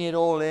taking it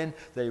all in,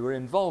 they were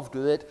involved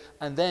with it,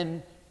 and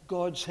then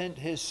God sent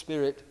his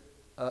Spirit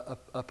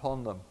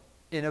upon them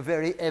in a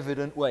very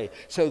evident way,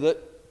 so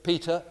that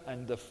Peter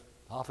and the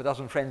half a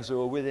dozen friends who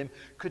were with him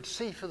could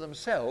see for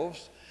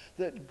themselves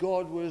that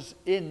God was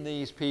in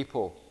these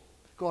people.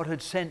 God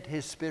had sent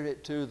his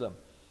Spirit to them.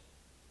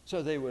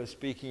 So they were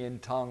speaking in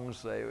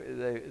tongues,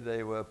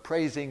 they were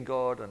praising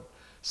God and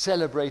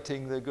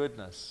celebrating the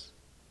goodness.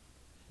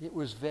 It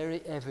was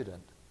very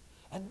evident.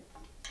 And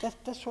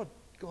that's what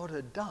God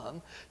had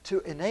done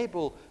to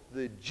enable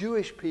the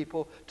Jewish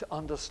people to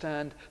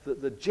understand that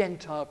the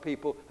Gentile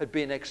people had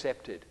been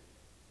accepted.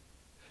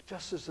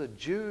 Just as the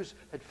Jews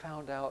had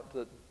found out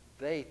that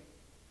they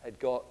had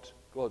got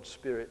God's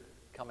Spirit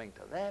coming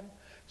to them,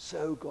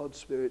 so God's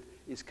Spirit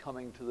is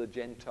coming to the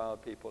Gentile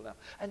people now.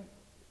 And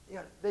you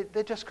know,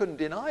 they just couldn't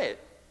deny it.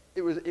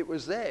 It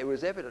was there, it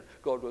was evident.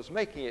 God was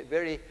making it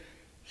very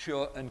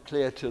sure and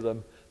clear to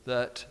them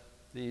that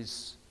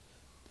these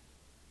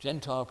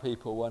Gentile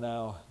people were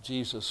now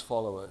Jesus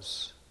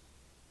followers,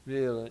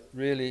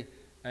 really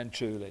and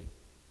truly.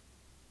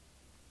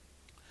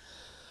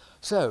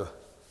 So,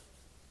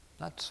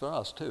 that's for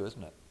us too,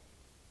 isn't it?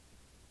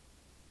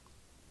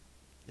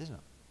 Isn't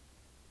it?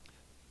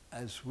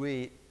 As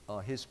we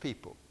are his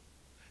people,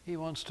 he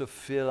wants to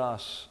fill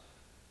us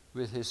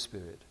with his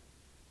Spirit.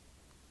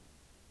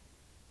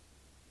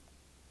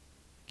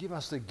 Give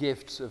us the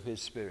gifts of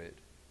his Spirit.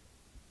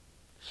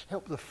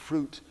 Help the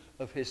fruit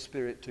of his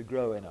Spirit to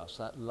grow in us,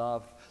 that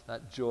love,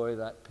 that joy,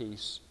 that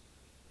peace,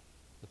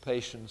 the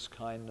patience,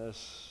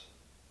 kindness,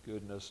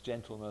 goodness,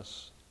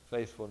 gentleness,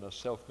 faithfulness,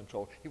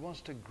 self-control. He wants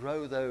to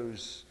grow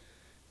those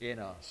in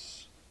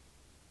us.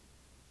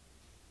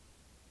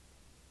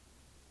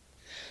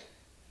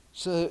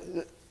 So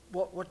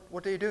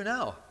what do you do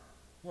now?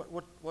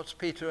 what's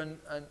Peter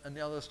and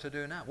the others to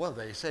do now? Well,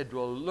 they said,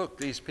 well, look,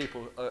 these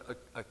people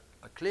are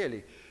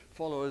clearly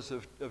followers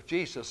of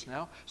Jesus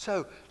now,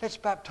 so let's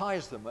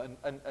baptize them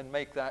and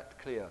make that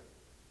clear.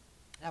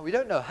 Now, we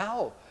don't know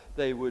how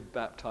they would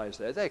baptize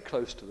there. They're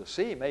close to the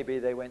sea. Maybe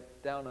they went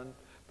down and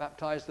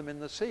baptized them in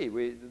the sea.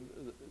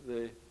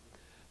 The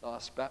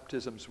last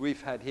baptisms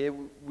we've had here,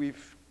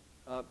 we've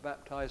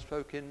baptized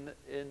folk in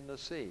the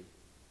sea.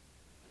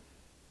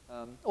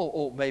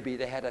 Or maybe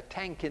they had a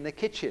tank in the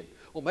kitchen,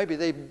 or maybe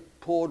they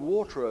poured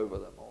water over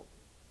them,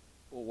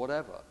 or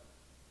whatever.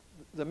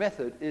 The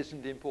method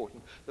isn't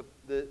important.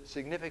 The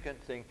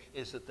significant thing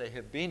is that they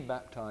have been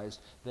baptized.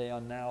 They are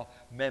now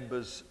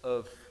members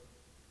of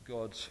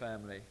God's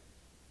family.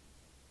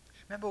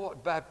 Remember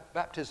what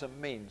baptism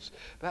means.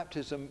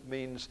 Baptism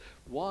means,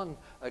 one,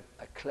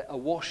 a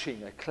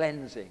washing, a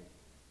cleansing.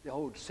 The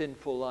old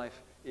sinful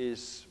life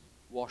is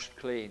washed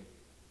clean.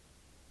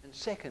 And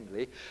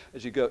secondly,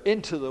 as you go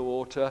into the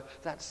water,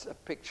 that's a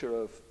picture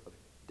of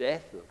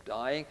death, of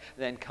dying.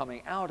 And then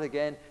coming out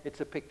again,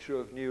 it's a picture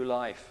of new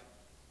life.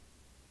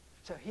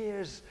 So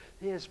here's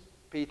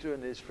Peter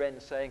and his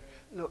friends saying,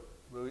 look,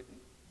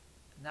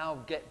 now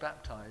get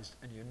baptized,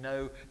 and you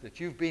know that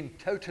you've been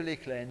totally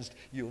cleansed.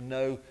 You'll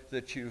know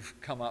that you've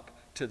come up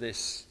to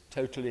this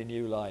totally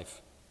new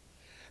life.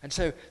 And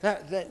so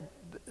there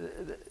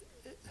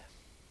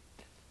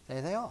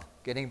they are,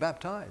 getting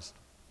baptized.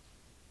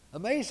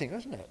 Amazing,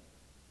 isn't it?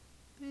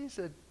 These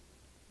are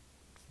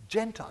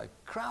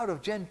crowd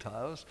of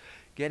Gentiles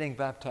getting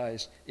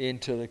baptized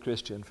into the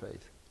Christian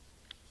faith.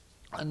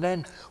 And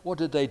then what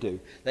did they do?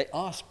 They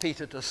asked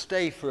Peter to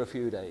stay for a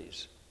few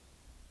days.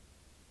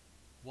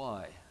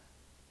 Why?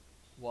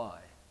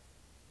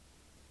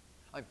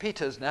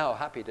 Peter's now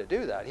happy to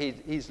do that.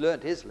 He's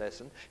learnt his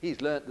lesson.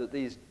 He's learnt that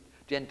these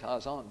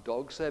Gentiles aren't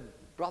dogs. They're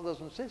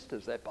brothers and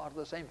sisters. They're part of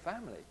the same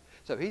family.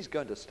 So he's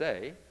going to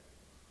stay.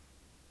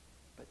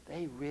 But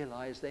they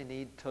realize they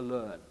need to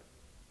learn.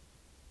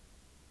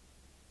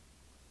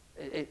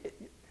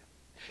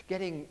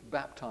 Getting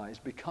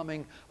baptized,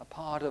 becoming a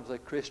part of the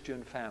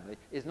Christian family,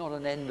 is not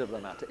an end of the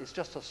matter. It's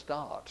just a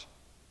start.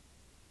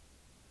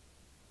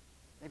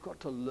 They've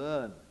got to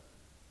learn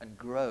and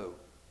grow.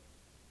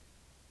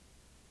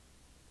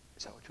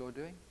 Is that what you're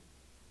doing?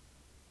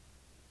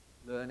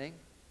 Learning,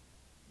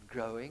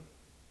 growing,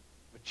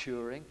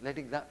 maturing,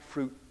 letting that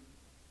fruit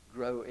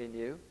grow in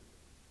you.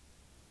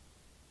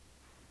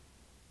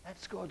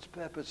 That's God's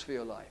purpose for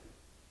your life.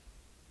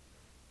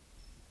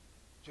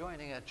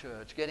 Joining a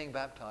church, getting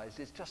baptized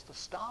is just the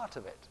start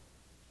of it.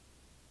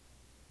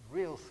 The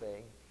real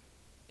thing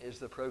is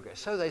the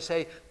progress. So they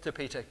say to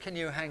Peter, can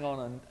you hang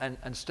on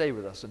and stay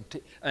with us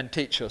and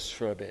teach us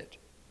for a bit?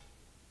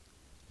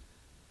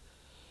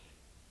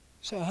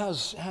 So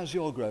how's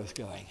your growth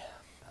going?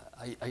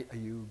 Are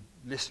you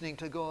listening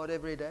to God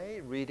every day,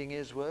 reading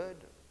his word?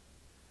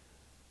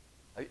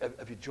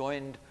 Have you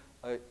joined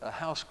a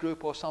house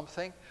group or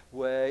something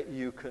where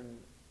you can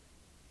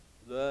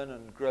learn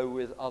and grow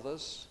with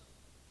others?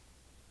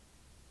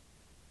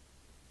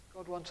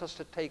 God wants us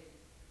to take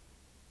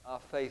our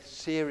faith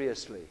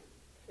seriously.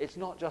 It's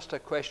not just a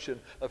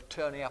question of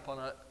turning up on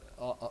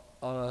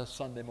a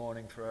Sunday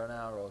morning for an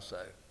hour or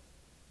so.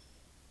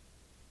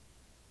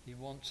 He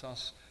wants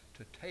us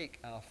to take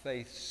our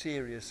faith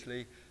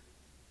seriously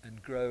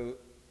and grow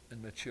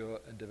and mature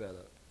and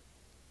develop.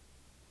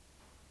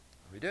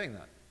 Are we doing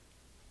that?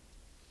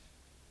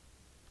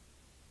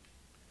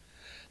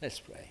 Let's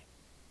pray.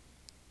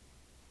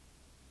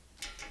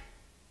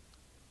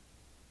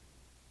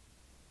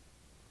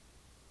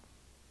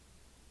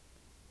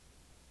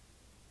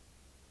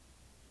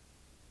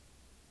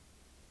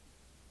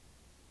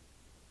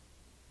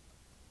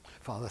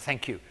 Father,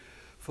 thank you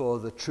for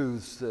the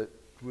truths that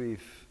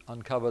we've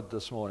uncovered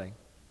this morning,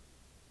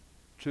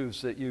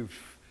 truths that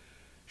you've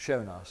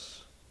shown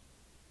us.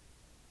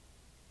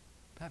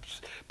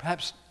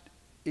 Perhaps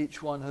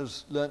each one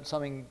has learnt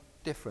something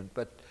different,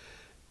 but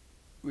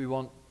we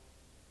want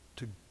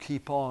to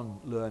keep on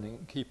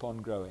learning, keep on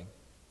growing.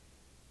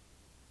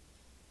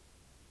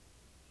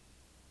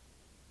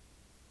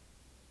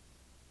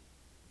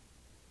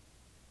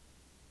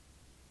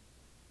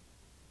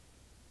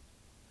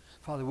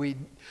 Father, we're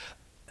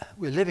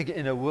living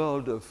in a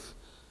world of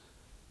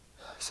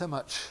so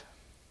much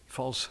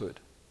falsehood,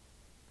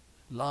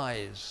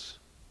 lies,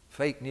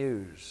 fake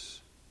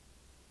news,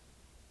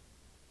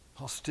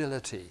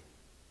 hostility.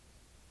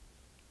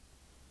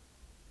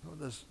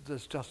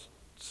 There's just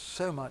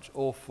so much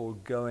awful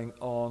going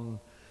on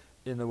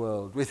in the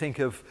world. We think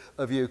of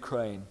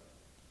Ukraine,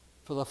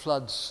 for the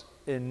floods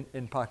in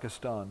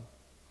Pakistan,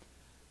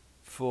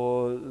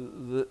 for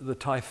the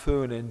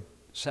typhoon in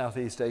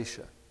Southeast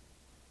Asia,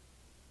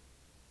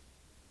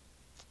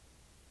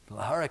 for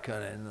the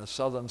hurricane in the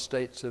southern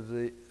states of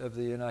the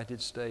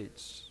United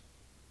States.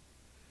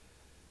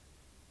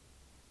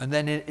 And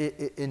then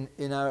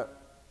in our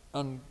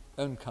own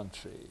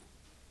country,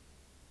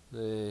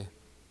 the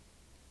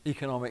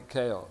economic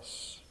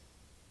chaos,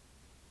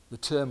 the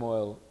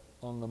turmoil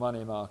on the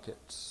money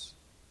markets,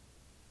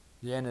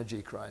 the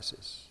energy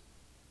crisis.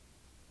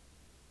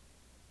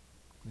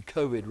 the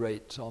COVID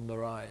rates on the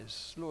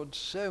rise. Lord,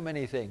 so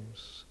many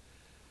things.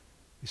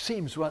 It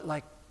seems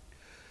like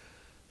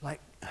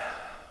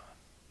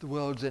the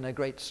world's in a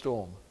great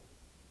storm.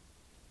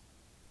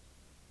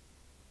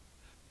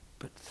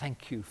 But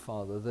thank you,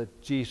 Father,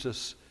 that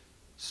Jesus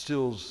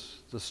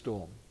stills the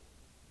storm.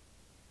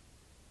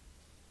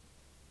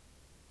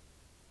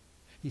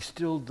 He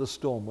stilled the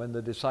storm when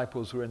the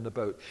disciples were in the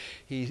boat.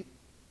 He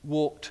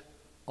walked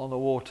on the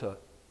water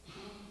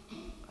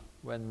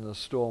when the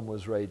storm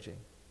was raging.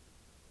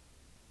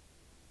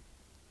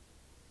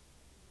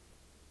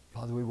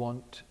 Father, we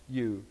want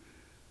you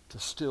to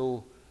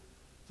still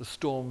the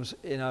storms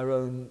in our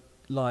own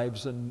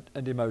lives and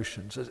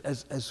emotions.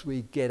 As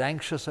we get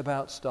anxious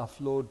about stuff,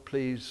 Lord,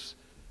 please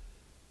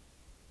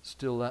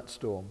still that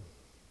storm.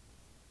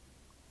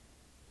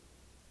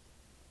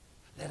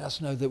 Let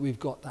us know that we've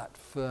got that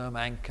firm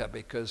anchor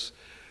because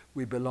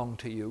we belong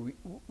to you.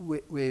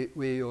 We're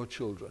your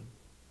children.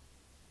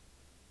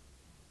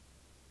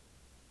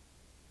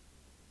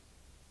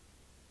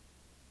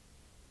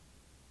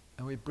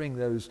 And we bring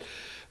those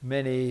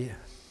many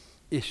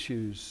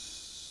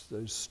issues,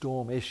 those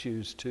storm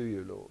issues to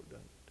you, Lord,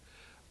 and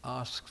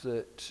ask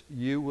that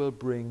you will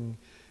bring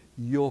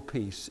your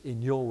peace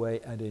in your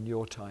way and in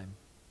your time.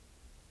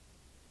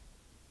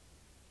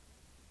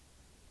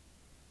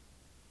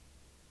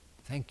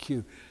 Thank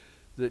you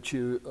that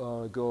you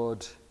are a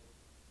God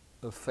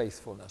of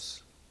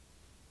faithfulness.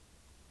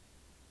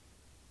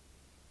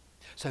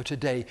 So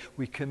today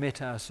we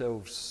commit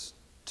ourselves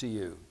to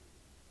you.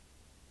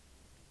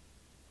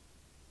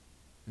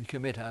 We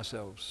commit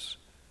ourselves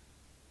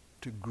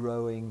to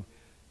growing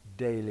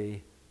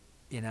daily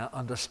in our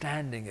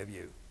understanding of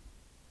you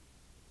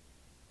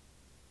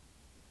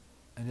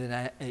and in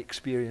our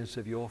experience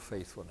of your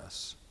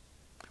faithfulness.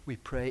 We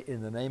pray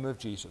in the name of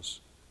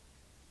Jesus.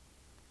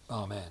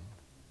 Amen.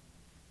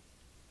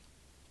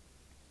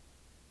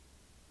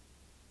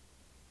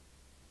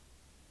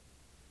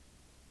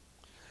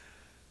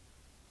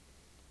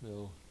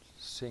 We'll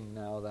sing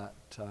now that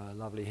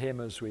lovely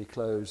hymn as we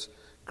close,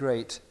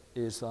 Great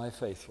is Thy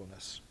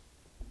Faithfulness.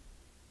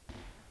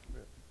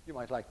 You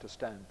might like to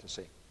stand to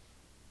sing.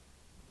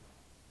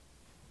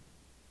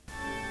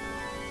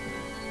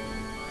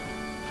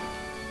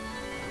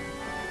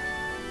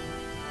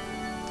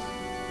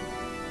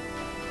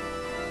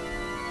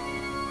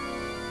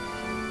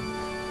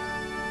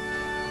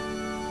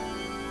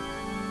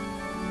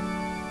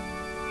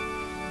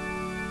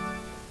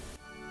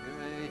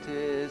 Great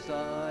is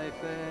Thy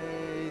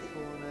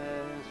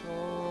faithfulness,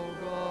 O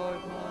God,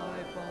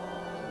 my Father.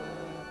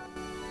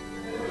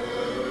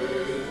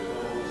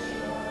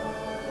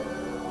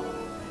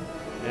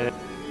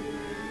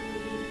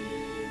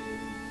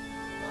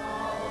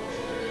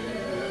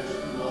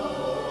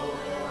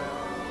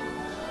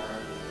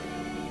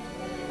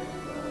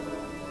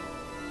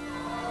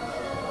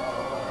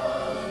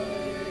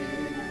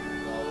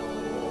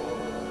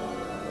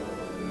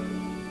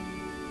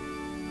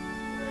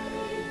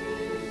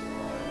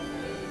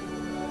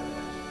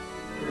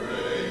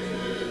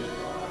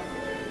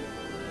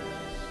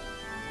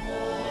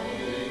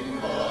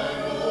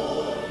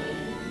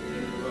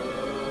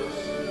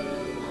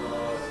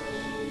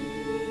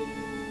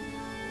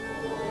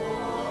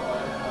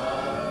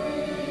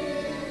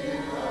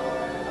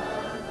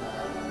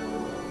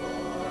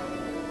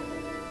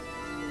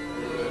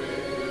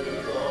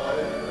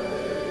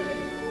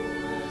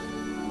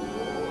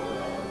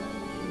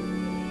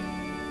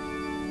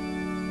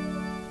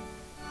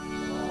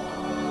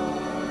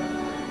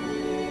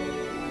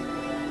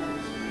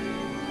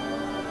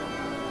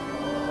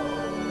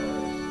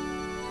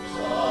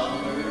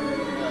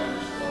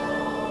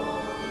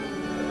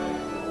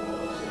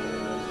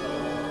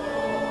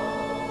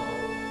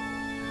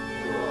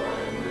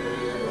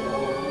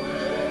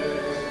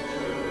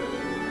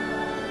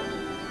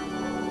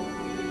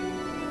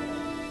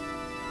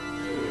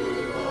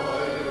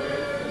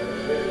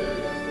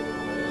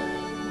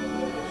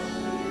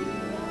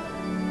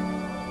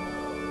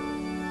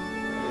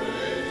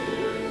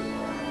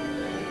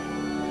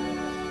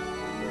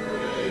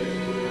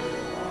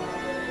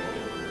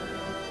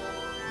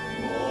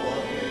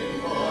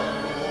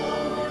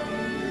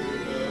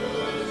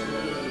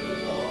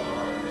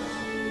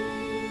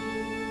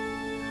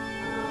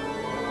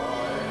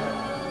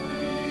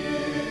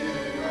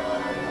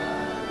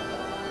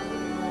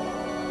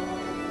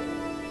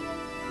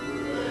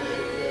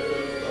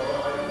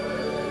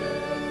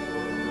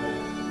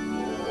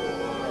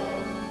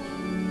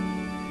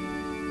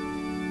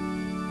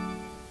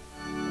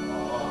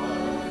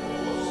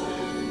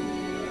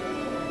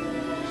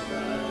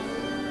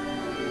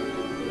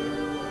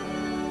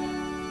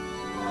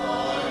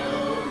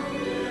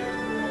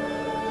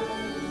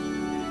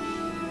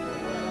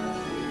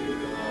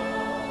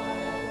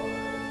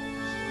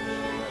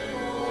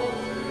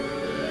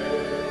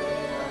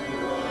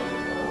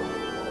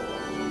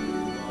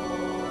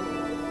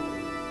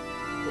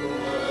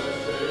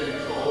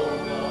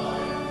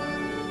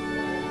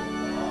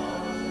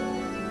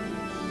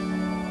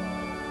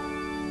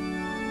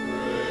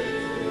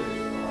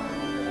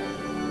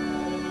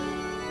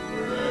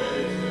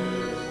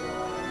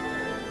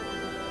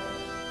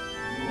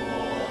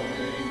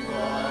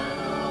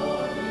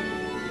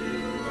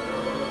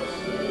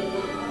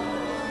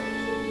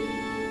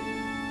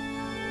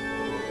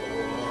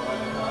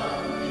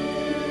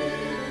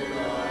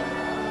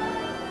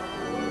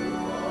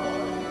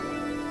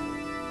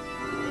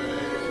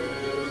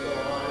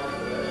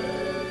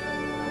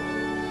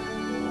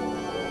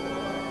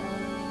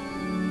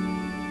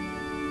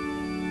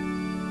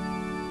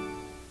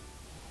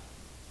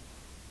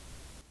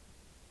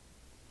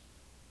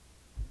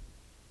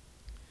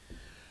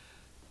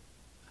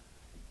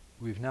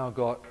 We've now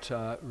got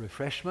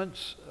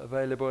refreshments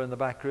available in the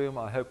back room.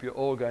 I hope you're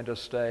all going to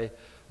stay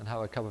and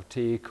have a cup of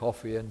tea,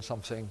 coffee, and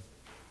something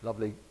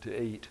lovely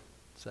to eat.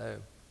 So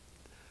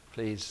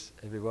please,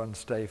 everyone,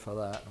 stay for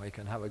that, and we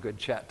can have a good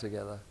chat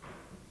together.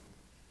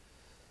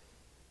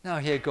 Now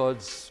hear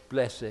God's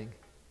blessing.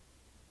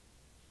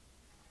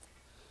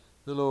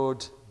 The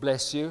Lord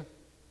bless you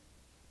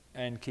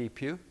and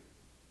keep you.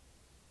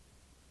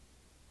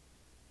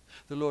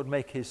 The Lord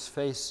make his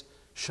face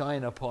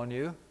shine upon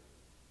you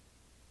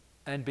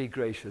and be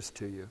gracious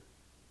to you.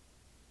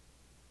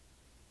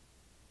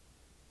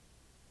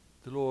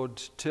 The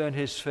Lord turn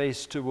his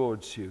face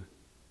towards you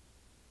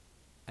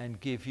and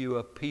give you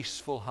a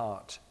peaceful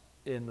heart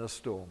in the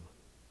storm.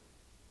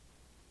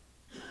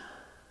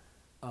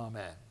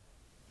 Amen.